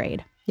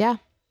frayed. Yeah.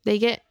 They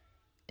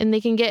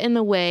can get in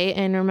the way,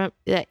 and remember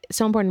that it's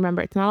so important to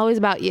remember it's not always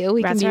about you.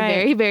 We can be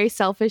very, very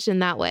selfish in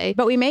that way.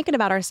 But we make it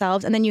about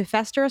ourselves, and then you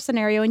fester a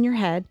scenario in your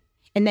head,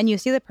 and then you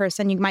see the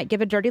person, you might give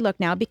a dirty look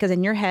now because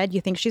in your head you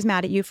think she's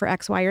mad at you for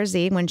X, Y, or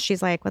Z when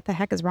she's like, what the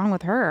heck is wrong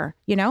with her?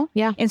 Yeah.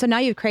 And so now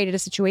you've created a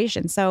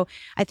situation. So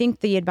I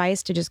think the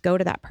advice to just go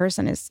to that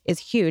person is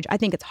huge. I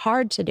think it's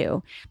hard to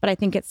do, but I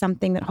think it's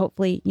something that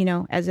hopefully,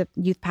 as a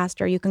youth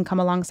pastor, you can come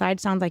alongside,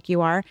 sounds like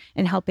you are,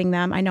 and helping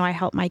them. I know I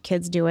help my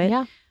kids do it.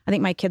 Yeah. I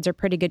think my kids are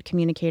pretty good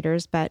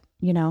communicators, but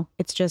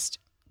it's just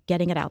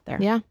getting it out there.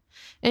 Yeah.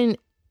 And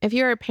if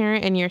you're a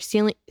parent and you're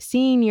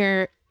seeing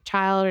your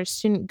child or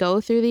student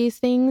go through these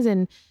things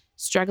and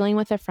struggling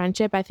with a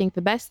friendship, I think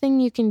the best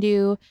thing you can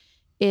do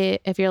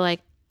if you're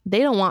like, they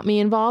don't want me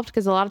involved,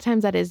 because a lot of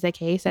times that is the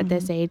case at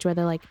this age where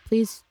they're like,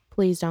 please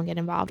don't get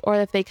involved. Or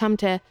if they come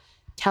to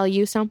tell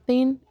you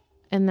something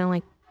and they're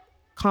like,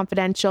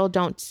 confidential,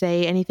 don't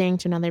say anything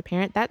to another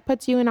parent, that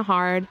puts you in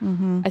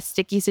a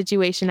sticky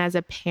situation as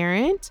a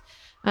parent.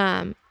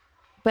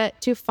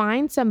 But to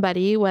find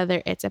somebody,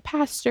 whether it's a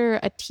pastor,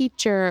 a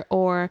teacher,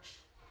 or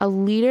a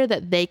leader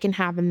that they can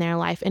have in their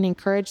life and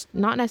encourage,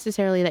 not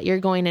necessarily that you're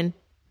going and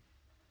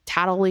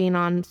tattling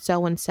on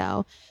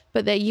so-and-so,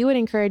 but that you would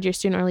encourage your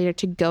student or leader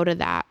to go to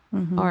that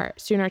or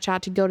student or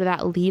child to go to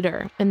that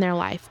leader in their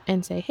life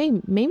and say,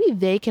 hey, maybe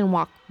they can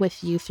walk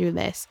with you through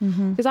this.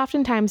 Because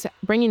oftentimes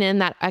bringing in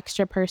that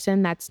extra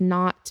person that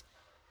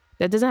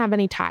doesn't have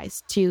any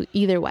ties to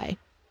either way,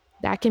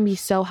 that can be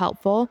so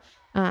helpful.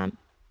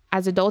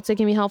 As adults, it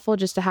can be helpful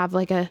just to have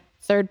like a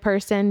third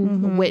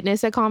person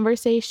witness a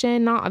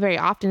conversation. Not very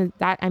often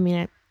that, I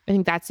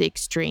think that's the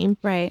extreme.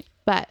 Right.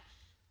 But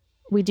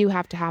we do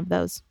have to have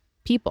those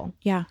people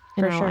in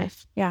our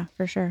life. Yeah,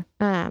 for sure.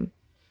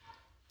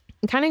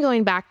 Kind of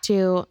going back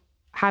to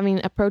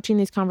approaching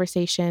these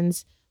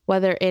conversations,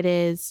 whether it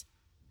is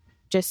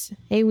just,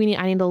 hey,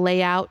 I need to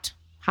lay out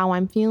how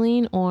I'm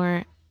feeling,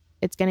 or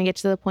it's going to get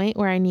to the point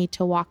where I need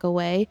to walk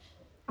away.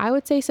 I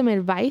would say some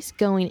advice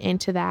going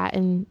into that,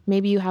 and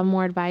maybe you have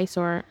more advice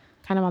or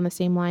kind of on the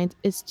same lines,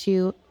 is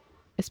to,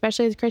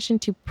 especially as a Christian,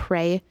 to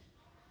pray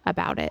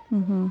about it.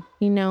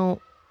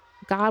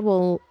 God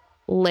will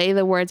lay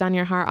the words on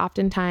your heart.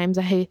 Oftentimes,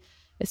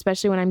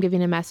 especially when I'm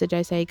giving a message,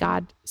 I say,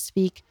 God,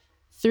 speak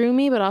through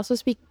me, but also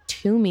speak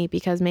to me,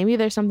 because maybe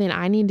there's something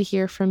I need to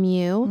hear from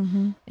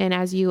you. And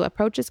as you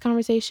approach this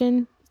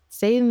conversation,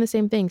 say the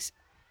same things.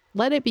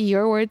 Let it be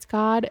your words,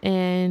 God,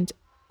 and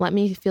let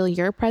me feel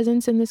your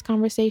presence in this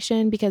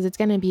conversation, because it's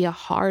going to be a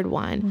hard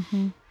one.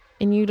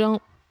 And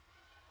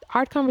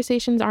hard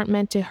conversations aren't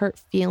meant to hurt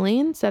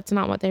feelings. That's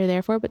not what they're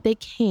there for, but they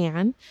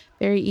can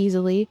very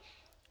easily.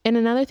 And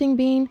another thing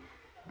being,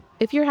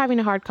 if you're having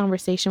a hard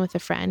conversation with a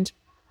friend,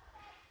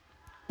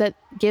 that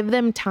give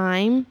them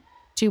time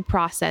to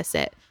process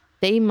it.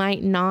 They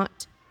might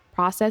not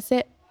process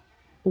it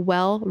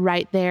well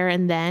right there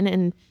and then,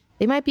 and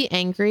they might be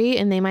angry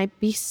and they might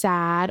be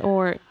sad,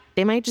 or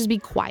they might just be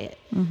quiet.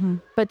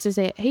 But to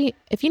say, hey,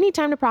 if you need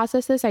time to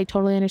process this, I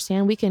totally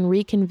understand. We can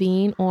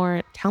reconvene,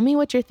 or tell me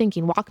what you're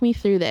thinking. Walk me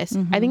through this.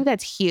 I think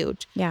that's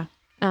huge. Yeah.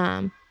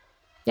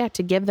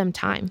 To give them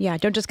time. Yeah.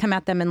 Don't just come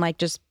at them and like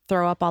just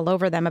throw up all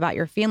over them about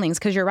your feelings.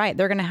 Cause you're right.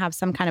 They're going to have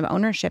some kind of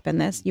ownership in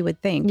this, you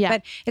would think. Yeah.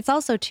 But it's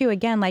also too,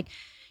 again, like,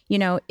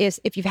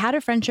 if you've had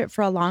a friendship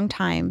for a long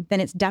time, then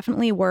it's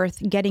definitely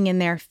worth getting in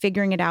there,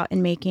 figuring it out,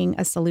 and making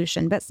a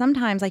solution. But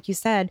sometimes, like you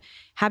said,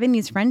 having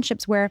these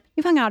friendships where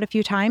you've hung out a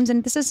few times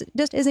and this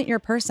just isn't your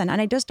person.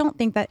 And I just don't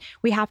think that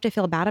we have to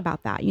feel bad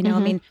about that. I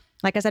mean,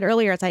 like I said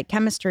earlier, it's like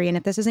chemistry. And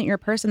if this isn't your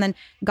person, then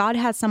God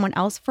has someone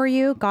else for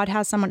you. God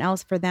has someone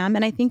else for them.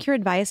 And I think your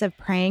advice of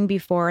praying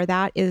before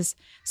that is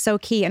so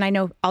key. And I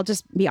know, I'll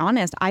just be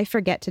honest, I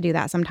forget to do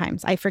that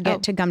sometimes. I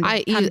forget to come to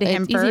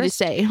him first. Easy to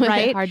say,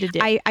 right? Hard to do.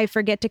 I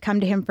forget to come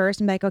to him first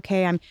and be like,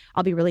 okay,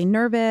 I'll be really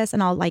nervous,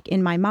 and I'll like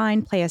in my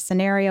mind play a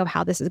scenario of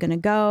how this is going to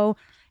go.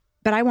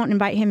 But I won't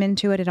invite him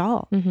into it at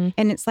all.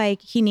 And it's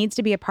like, he needs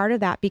to be a part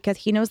of that because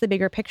he knows the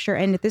bigger picture.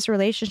 And if this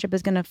relationship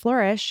is going to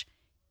flourish,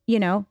 you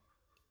know,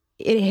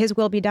 his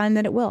will be done,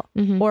 that it will.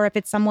 Or if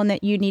it's someone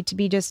that you need to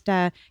be just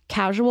a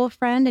casual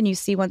friend and you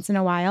see once in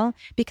a while,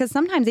 because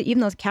sometimes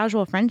even those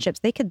casual friendships,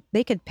 they could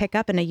pick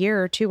up in a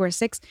year or 2 or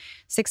 6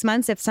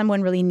 months if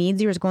someone really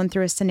needs you or is going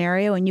through a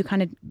scenario and you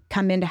kind of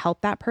come in to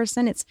help that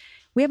person.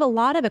 We have a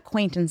lot of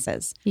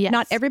acquaintances. Yes.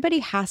 Not everybody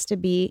has to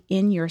be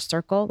in your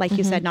circle. Like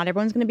you said, not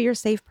everyone's going to be your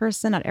safe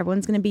person. Not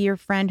everyone's going to be your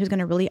friend who's going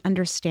to really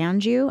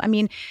understand you. I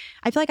mean,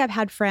 I feel like I've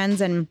had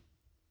friends and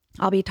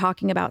I'll be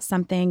talking about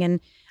something and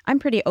I'm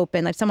pretty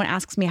open. Like, someone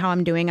asks me how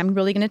I'm doing, I'm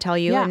really going to tell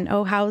you. And,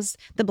 how's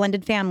the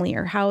blended family,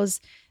 or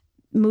how's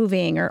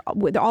moving, or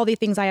with all the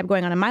things I have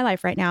going on in my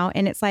life right now.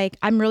 And it's like,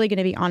 I'm really going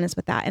to be honest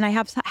with that. And I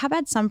have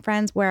had some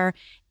friends where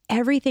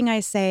everything I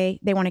say,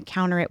 they want to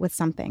counter it with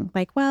something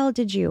like, well,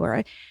 did you?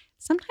 Or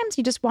sometimes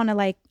you just want to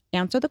like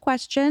answer the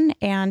question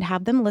and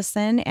have them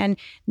listen and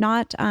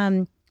not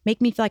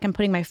make me feel like I'm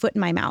putting my foot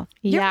in my mouth.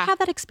 You ever have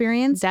that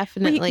experience?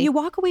 Definitely. You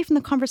walk away from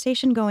the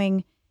conversation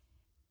going,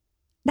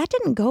 that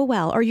didn't go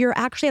well. Or you're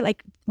actually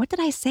like, what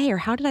did I say? Or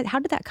how did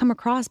that come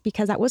across?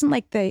 Because that wasn't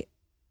like the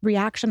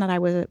reaction that I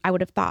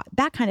would have thought,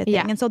 that kind of thing.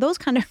 And so those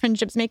kind of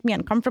friendships make me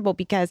uncomfortable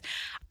because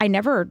I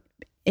never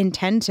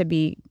intend to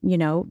be, you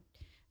know,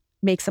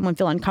 make someone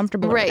feel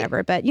uncomfortable or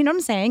whatever. But you know what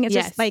I'm saying? It's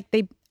just like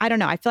I don't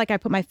know. I feel like I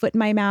put my foot in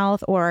my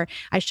mouth, or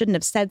I shouldn't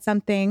have said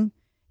something,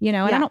 you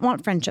know, and I don't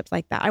want friendships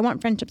like that. I want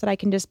friendships that I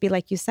can just be,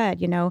 like you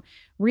said, you know,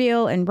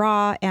 real and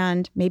raw.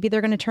 And maybe they're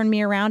going to turn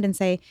me around and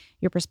say,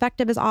 your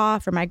perspective is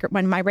off. Or my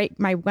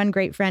one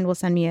great friend will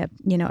send me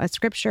a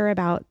scripture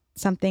about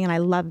something. And I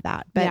love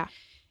that. But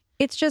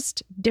it's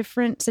just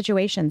different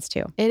situations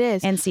too. It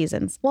is. And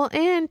seasons. Well,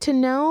 and to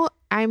know,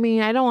 I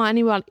mean, I don't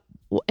want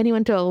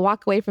anyone to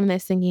walk away from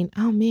this thinking,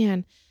 oh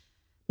man,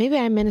 maybe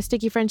I'm in a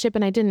sticky friendship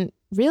and I didn't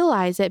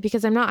realize it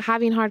because I'm not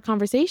having hard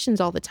conversations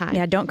all the time.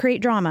 Yeah, don't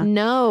create drama.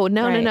 No.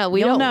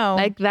 We You'll don't know.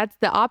 Like, that's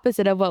the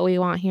opposite of what we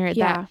want here at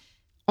that.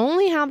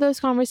 Only have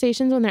those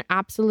conversations when they're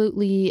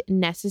absolutely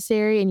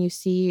necessary and you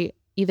see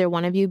either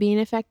one of you being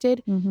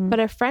affected. But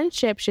a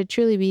friendship should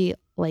truly be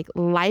like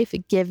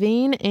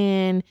life-giving,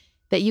 and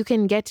that you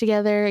can get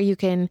together, you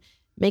can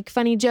make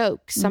funny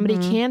jokes. Somebody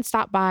can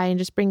stop by and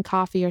just bring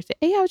coffee or say,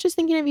 hey, I was just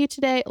thinking of you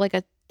today. Like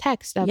a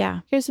text of,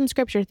 here's some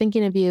scripture,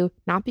 thinking of you,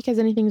 not because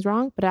anything's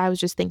wrong, but I was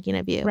just thinking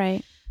of you.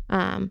 Right.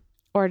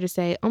 Or to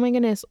say, oh my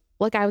goodness,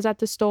 look, I was at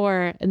the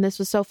store and this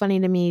was so funny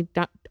to me.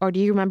 Or do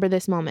you remember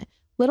this moment?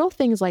 Little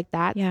things like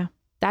that. Yeah.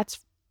 That's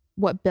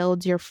what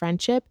builds your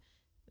friendship.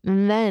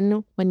 And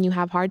then when you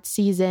have hard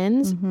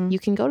seasons, you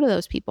can go to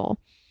those people.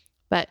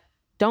 But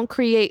don't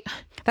create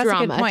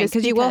drama. A good point,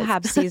 because you will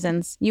have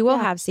seasons. You will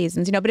have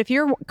seasons, you know, but if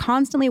you're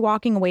constantly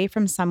walking away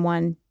from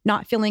someone,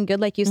 not feeling good,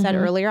 like you said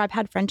earlier, I've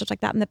had friendships like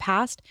that in the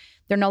past.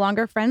 They're no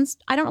longer friends.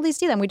 I don't really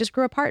see them. We just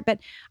grew apart, but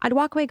I'd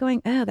walk away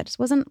going, oh, that just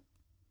wasn't,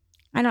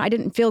 I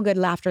didn't feel good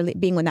after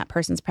being in that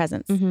person's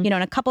presence, you know,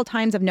 and a couple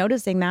times of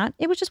noticing that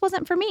it just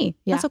wasn't for me.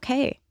 That's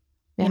okay.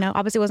 You know,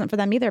 obviously it wasn't for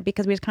them either,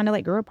 because we just kind of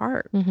like grew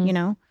apart, you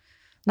know.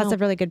 That's a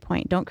really good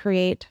point. Don't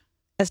create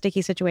a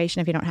sticky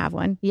situation if you don't have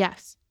one.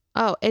 Yes.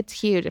 Oh, it's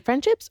huge.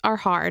 Friendships are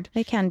hard.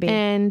 They can be.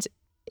 And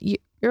you're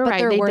right.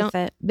 They're worth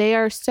it. They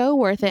are so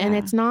worth it. And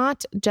it's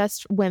not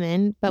just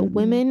women, but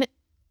women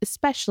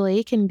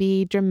especially can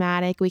be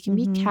dramatic. We can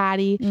be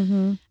catty.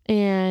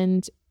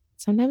 And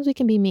sometimes we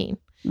can be mean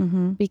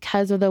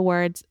because of the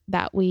words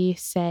that we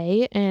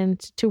say. And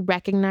to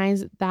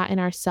recognize that in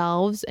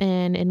ourselves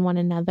and in one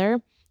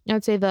another. I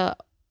would say the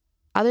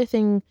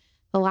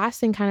last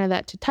thing kind of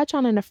that to touch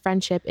on in a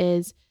friendship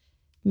is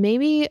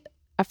maybe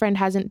a friend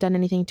hasn't done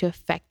anything to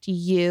affect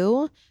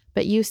you,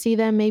 but you see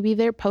them, maybe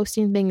they're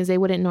posting things they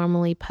wouldn't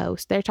normally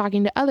post. They're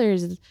talking to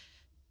others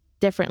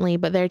differently,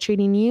 but they're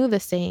treating you the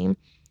same.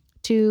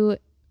 To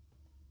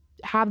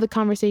have the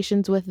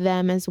conversations with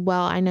them as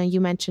well. I know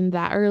you mentioned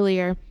that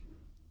earlier,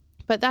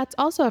 but that's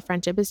also a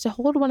friendship, is to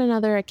hold one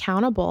another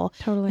accountable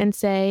and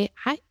say,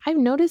 I've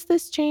noticed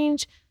this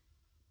change.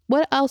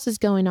 What else is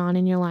going on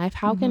in your life?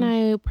 How can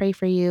I pray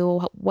for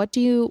you? Where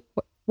do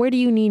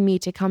you need me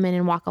to come in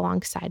and walk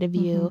alongside of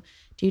you?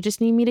 Do you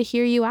just need me to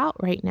hear you out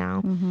right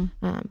now?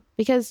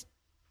 Because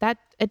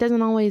it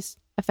doesn't always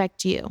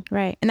affect you.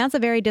 Right. And that's a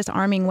very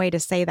disarming way to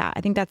say that.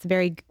 I think that's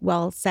very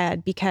well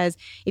said, because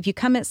if you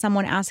come at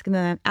someone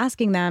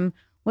asking them,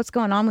 what's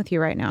going on with you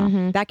right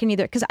now? That can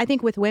because I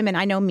think with women,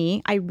 I know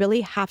me, I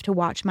really have to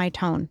watch my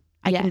tone.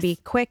 I can be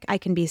quick, I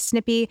can be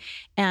snippy,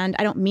 and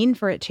I don't mean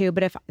for it to,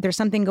 but if there's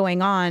something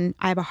going on,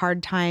 I have a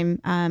hard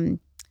time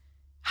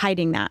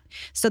hiding that.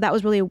 So that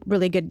was really,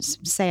 really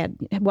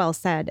well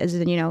said, as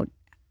in, you know,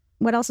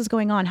 what else is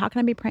going on? How can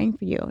I be praying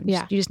for you?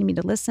 You just need me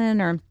to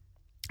listen. Or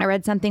I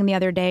read something the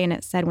other day and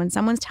it said, when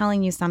someone's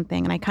telling you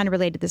something, and I kind of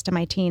related this to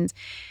my teens,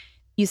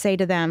 you say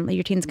to them,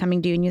 your teen's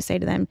coming to you, and you say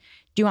to them,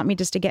 do you want me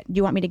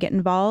to get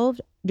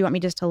involved? Do you want me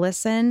just to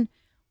listen?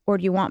 Or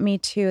do you want me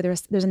to,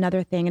 there's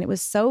another thing. And it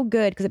was so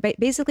good because it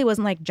basically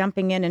wasn't like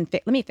jumping in and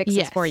let me fix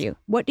this for you.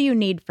 What do you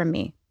need from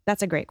me?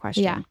 That's a great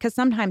question. Yeah. Because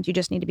sometimes you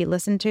just need to be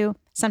listened to.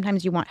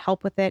 Sometimes you want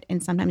help with it.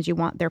 And sometimes you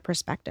want their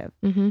perspective.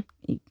 Mm-hmm.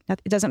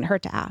 It doesn't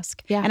hurt to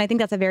ask. Yeah. And I think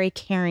that's a very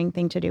caring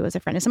thing to do as a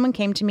friend. If someone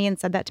came to me and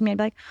said that to me, I'd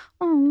be like,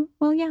 oh,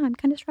 well, yeah, I'm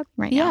kind of struggling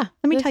right now.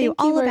 Let me tell you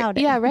all about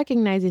it. Yeah,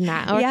 recognizing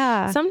that.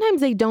 Or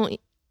sometimes they don't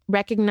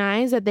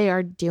recognize that they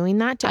are doing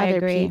that to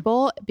other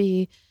people.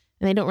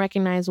 And they don't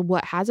recognize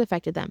what has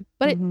affected them.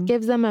 But it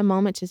gives them a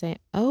moment to say,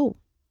 oh,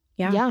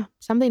 yeah,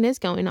 something is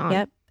going on.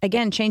 Yep.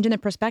 Again, changing the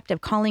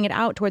perspective, calling it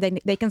out to where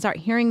they can start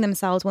hearing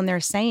themselves when they're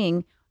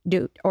saying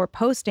or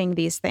posting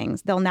these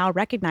things. They'll now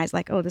recognize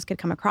like, oh, this could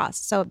come across.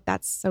 So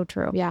that's so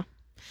true. Yeah.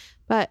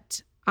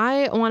 But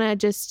I want to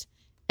just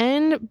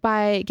end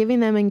by giving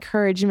them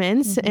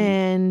encouragements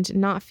and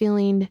not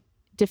feeling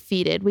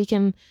defeated. We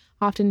can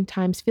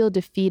oftentimes feel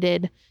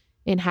defeated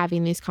in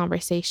having these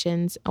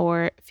conversations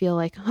or feel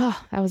like,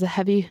 oh, that was a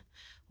heavy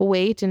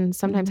weight. And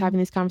sometimes having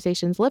these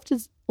conversations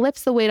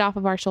lifts the weight off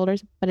of our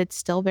shoulders, but it's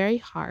still very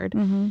hard.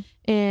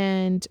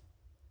 And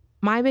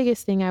my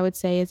biggest thing I would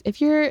say is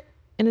if you're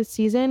in a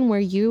season where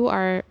you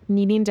are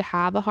needing to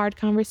have a hard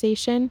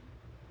conversation,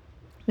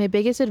 my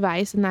biggest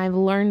advice, and I've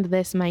learned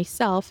this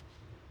myself,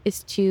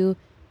 is to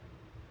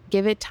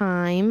give it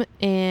time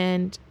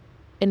and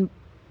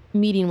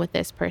meeting with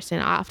this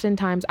person.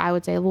 Oftentimes I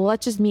would say, well,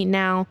 let's just meet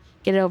now,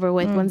 get it over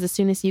with. When's the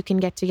soonest you can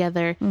get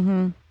together?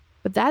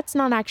 But that's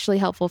not actually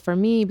helpful for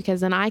me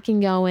because then I can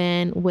go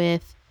in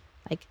with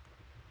like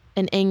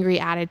an angry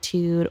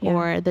attitude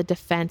or the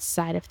defense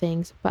side of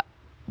things. But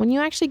when you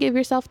actually give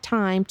yourself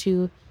time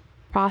to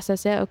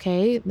process it,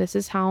 okay, this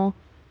is how,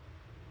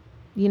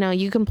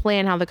 you can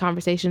plan how the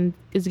conversation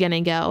is going to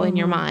go in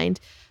your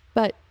mind.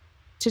 But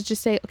to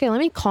just say, okay, let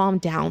me calm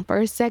down for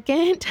a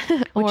second.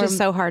 Which is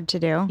so hard to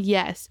do.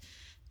 Yes.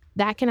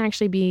 That can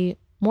actually be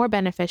more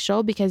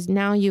beneficial because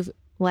now you've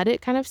let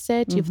it kind of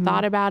sit. You've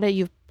thought about it.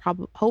 You've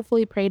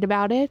hopefully prayed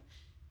about it.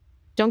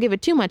 Don't give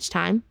it too much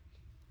time,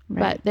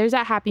 but there's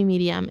that happy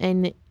medium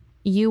and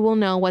you will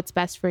know what's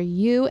best for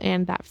you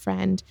and that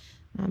friend.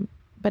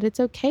 But it's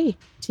okay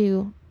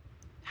to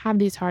have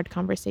these hard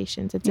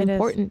conversations. It's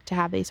important to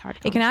have these hard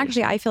conversations. It can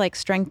actually, I feel like,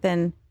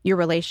 strengthen your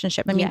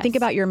relationship. I mean, think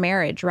about your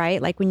marriage,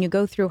 right? Like when you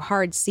go through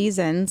hard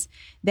seasons,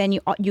 then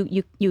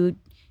you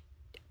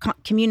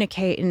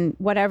communicate and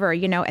whatever,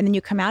 and then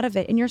you come out of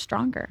it and you're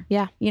stronger.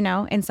 Yeah.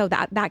 And so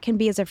that can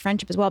be as a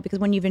friendship as well, because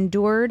when you've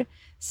endured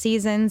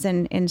seasons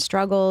and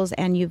struggles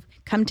and you've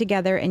come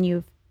together and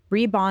you've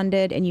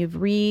rebonded and you've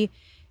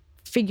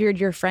refigured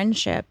your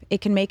friendship,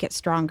 it can make it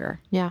stronger.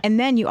 Yeah. And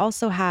then you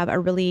also have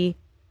that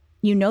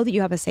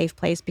you have a safe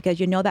place because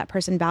that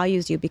person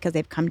values you because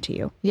they've come to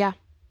you. Yeah.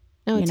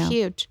 No, it's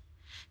huge.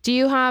 Do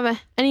you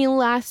have any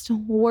last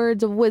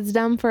words of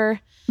wisdom for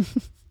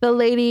the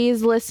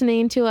ladies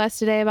listening to us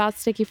today about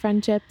sticky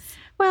friendships?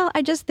 Well,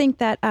 I just think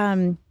that,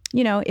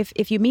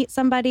 if you meet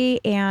somebody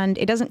and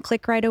it doesn't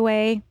click right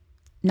away,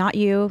 not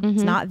you,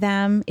 it's not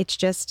them. It's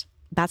just,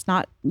 that's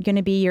not going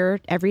to be your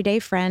everyday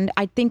friend.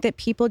 I think that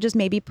people just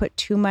maybe put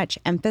too much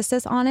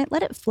emphasis on it.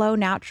 Let it flow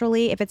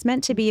naturally. If it's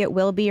meant to be, it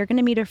will be. You're going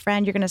to meet a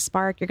friend. You're going to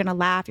spark. You're going to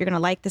laugh. You're going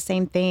to like the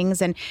same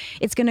things. And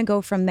it's going to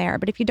go from there.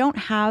 But if you don't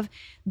have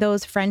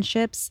those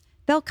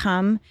they'll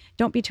come.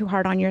 Don't be too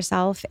hard on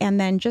yourself. And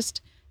then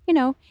just,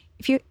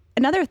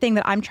 another thing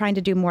that I'm trying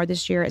to do more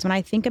this year is when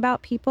I think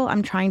about people,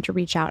 I'm trying to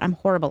reach out. I'm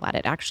horrible at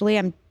it, actually.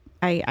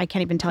 I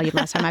can't even tell you the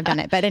last time I've done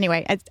it. But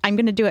anyway, I'm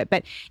going to do it.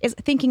 But it's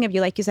thinking of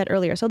you, like you said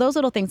earlier. So those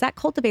little things, that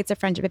cultivates a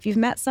friendship. If you've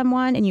met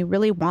someone and you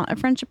really want a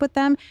friendship with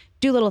them,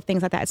 do little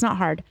things like that. It's not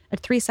hard. A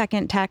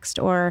 3-second text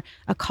or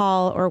a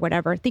call or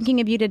whatever.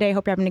 Thinking of you today.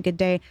 Hope you're having a good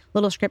day.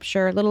 Little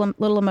scripture, little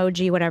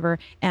emoji, whatever.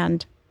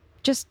 And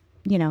just,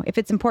 if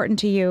it's important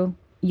to you,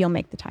 you'll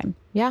make the time.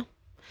 Yeah.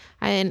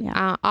 And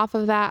off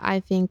of that,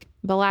 I think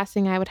the last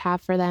thing I would have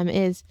for them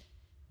is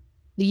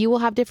you will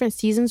have different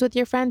seasons with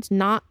your friends,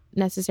 not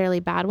necessarily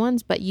bad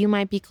ones, but you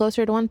might be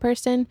closer to one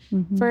person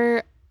for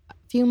a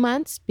few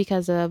months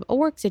because of a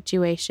work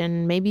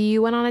situation. Maybe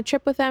you went on a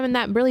trip with them and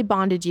that really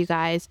bonded you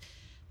guys.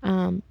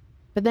 But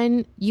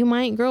then you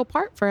might grow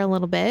apart for a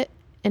little bit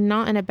and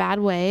not in a bad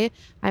way.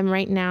 I'm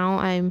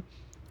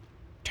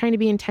trying to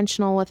be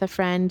intentional with a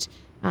friend,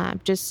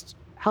 just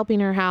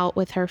helping her out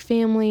with her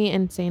family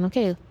and saying,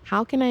 okay,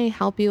 how can I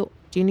help you?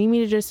 Do you need me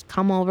to just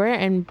come over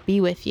and be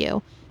with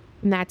you?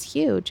 And that's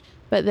huge.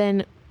 But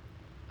then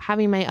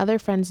having my other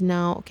friends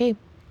know, okay,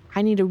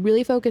 I need to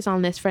really focus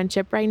on this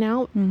friendship right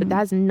now, but that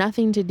has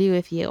nothing to do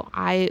with you.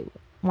 I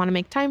want to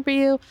make time for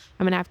you.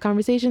 I'm going to have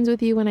conversations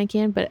with you when I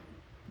can, but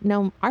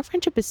no, our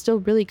friendship is still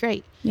really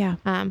great. Yeah.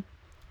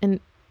 And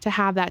to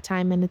have that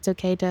time, and it's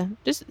okay to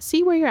just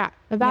see where you're at,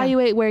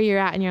 evaluate where you're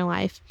at in your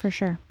life. For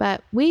sure.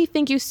 But we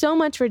thank you so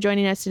much for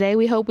joining us today.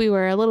 We hope we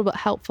were a little bit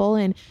helpful,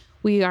 and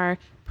we are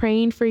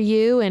praying for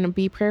you and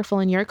be prayerful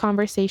in your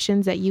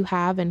conversations that you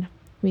have. And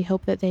we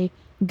hope that they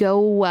go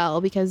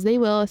well, because they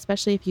will,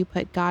 especially if you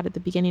put God at the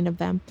beginning of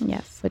them.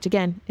 Yes. Which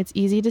again, it's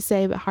easy to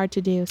say, but hard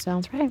to do. So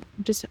That's right.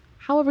 just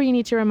however you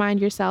need to remind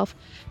yourself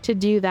to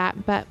do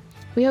that. But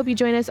we hope you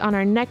join us on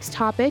our next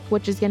topic,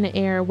 which is going to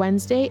air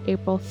Wednesday,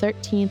 April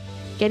 13th,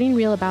 Getting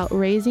Real About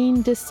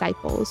Raising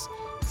Disciples.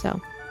 So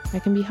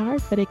that can be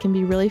hard, but it can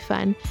be really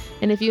fun.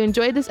 And if you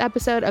enjoyed this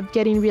episode of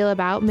Getting Real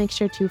About, make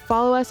sure to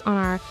follow us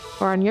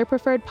on your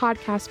preferred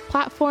podcast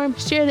platform.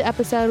 Share the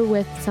episode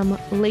with some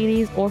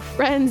ladies or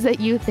friends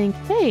that you think,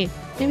 hey,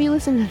 maybe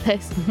listen to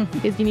this,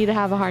 because you need to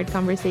have a hard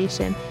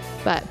conversation.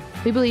 But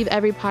we believe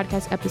every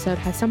podcast episode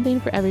has something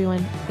for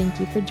everyone. Thank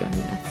you for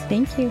joining us.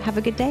 Thank you. Have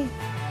a good day.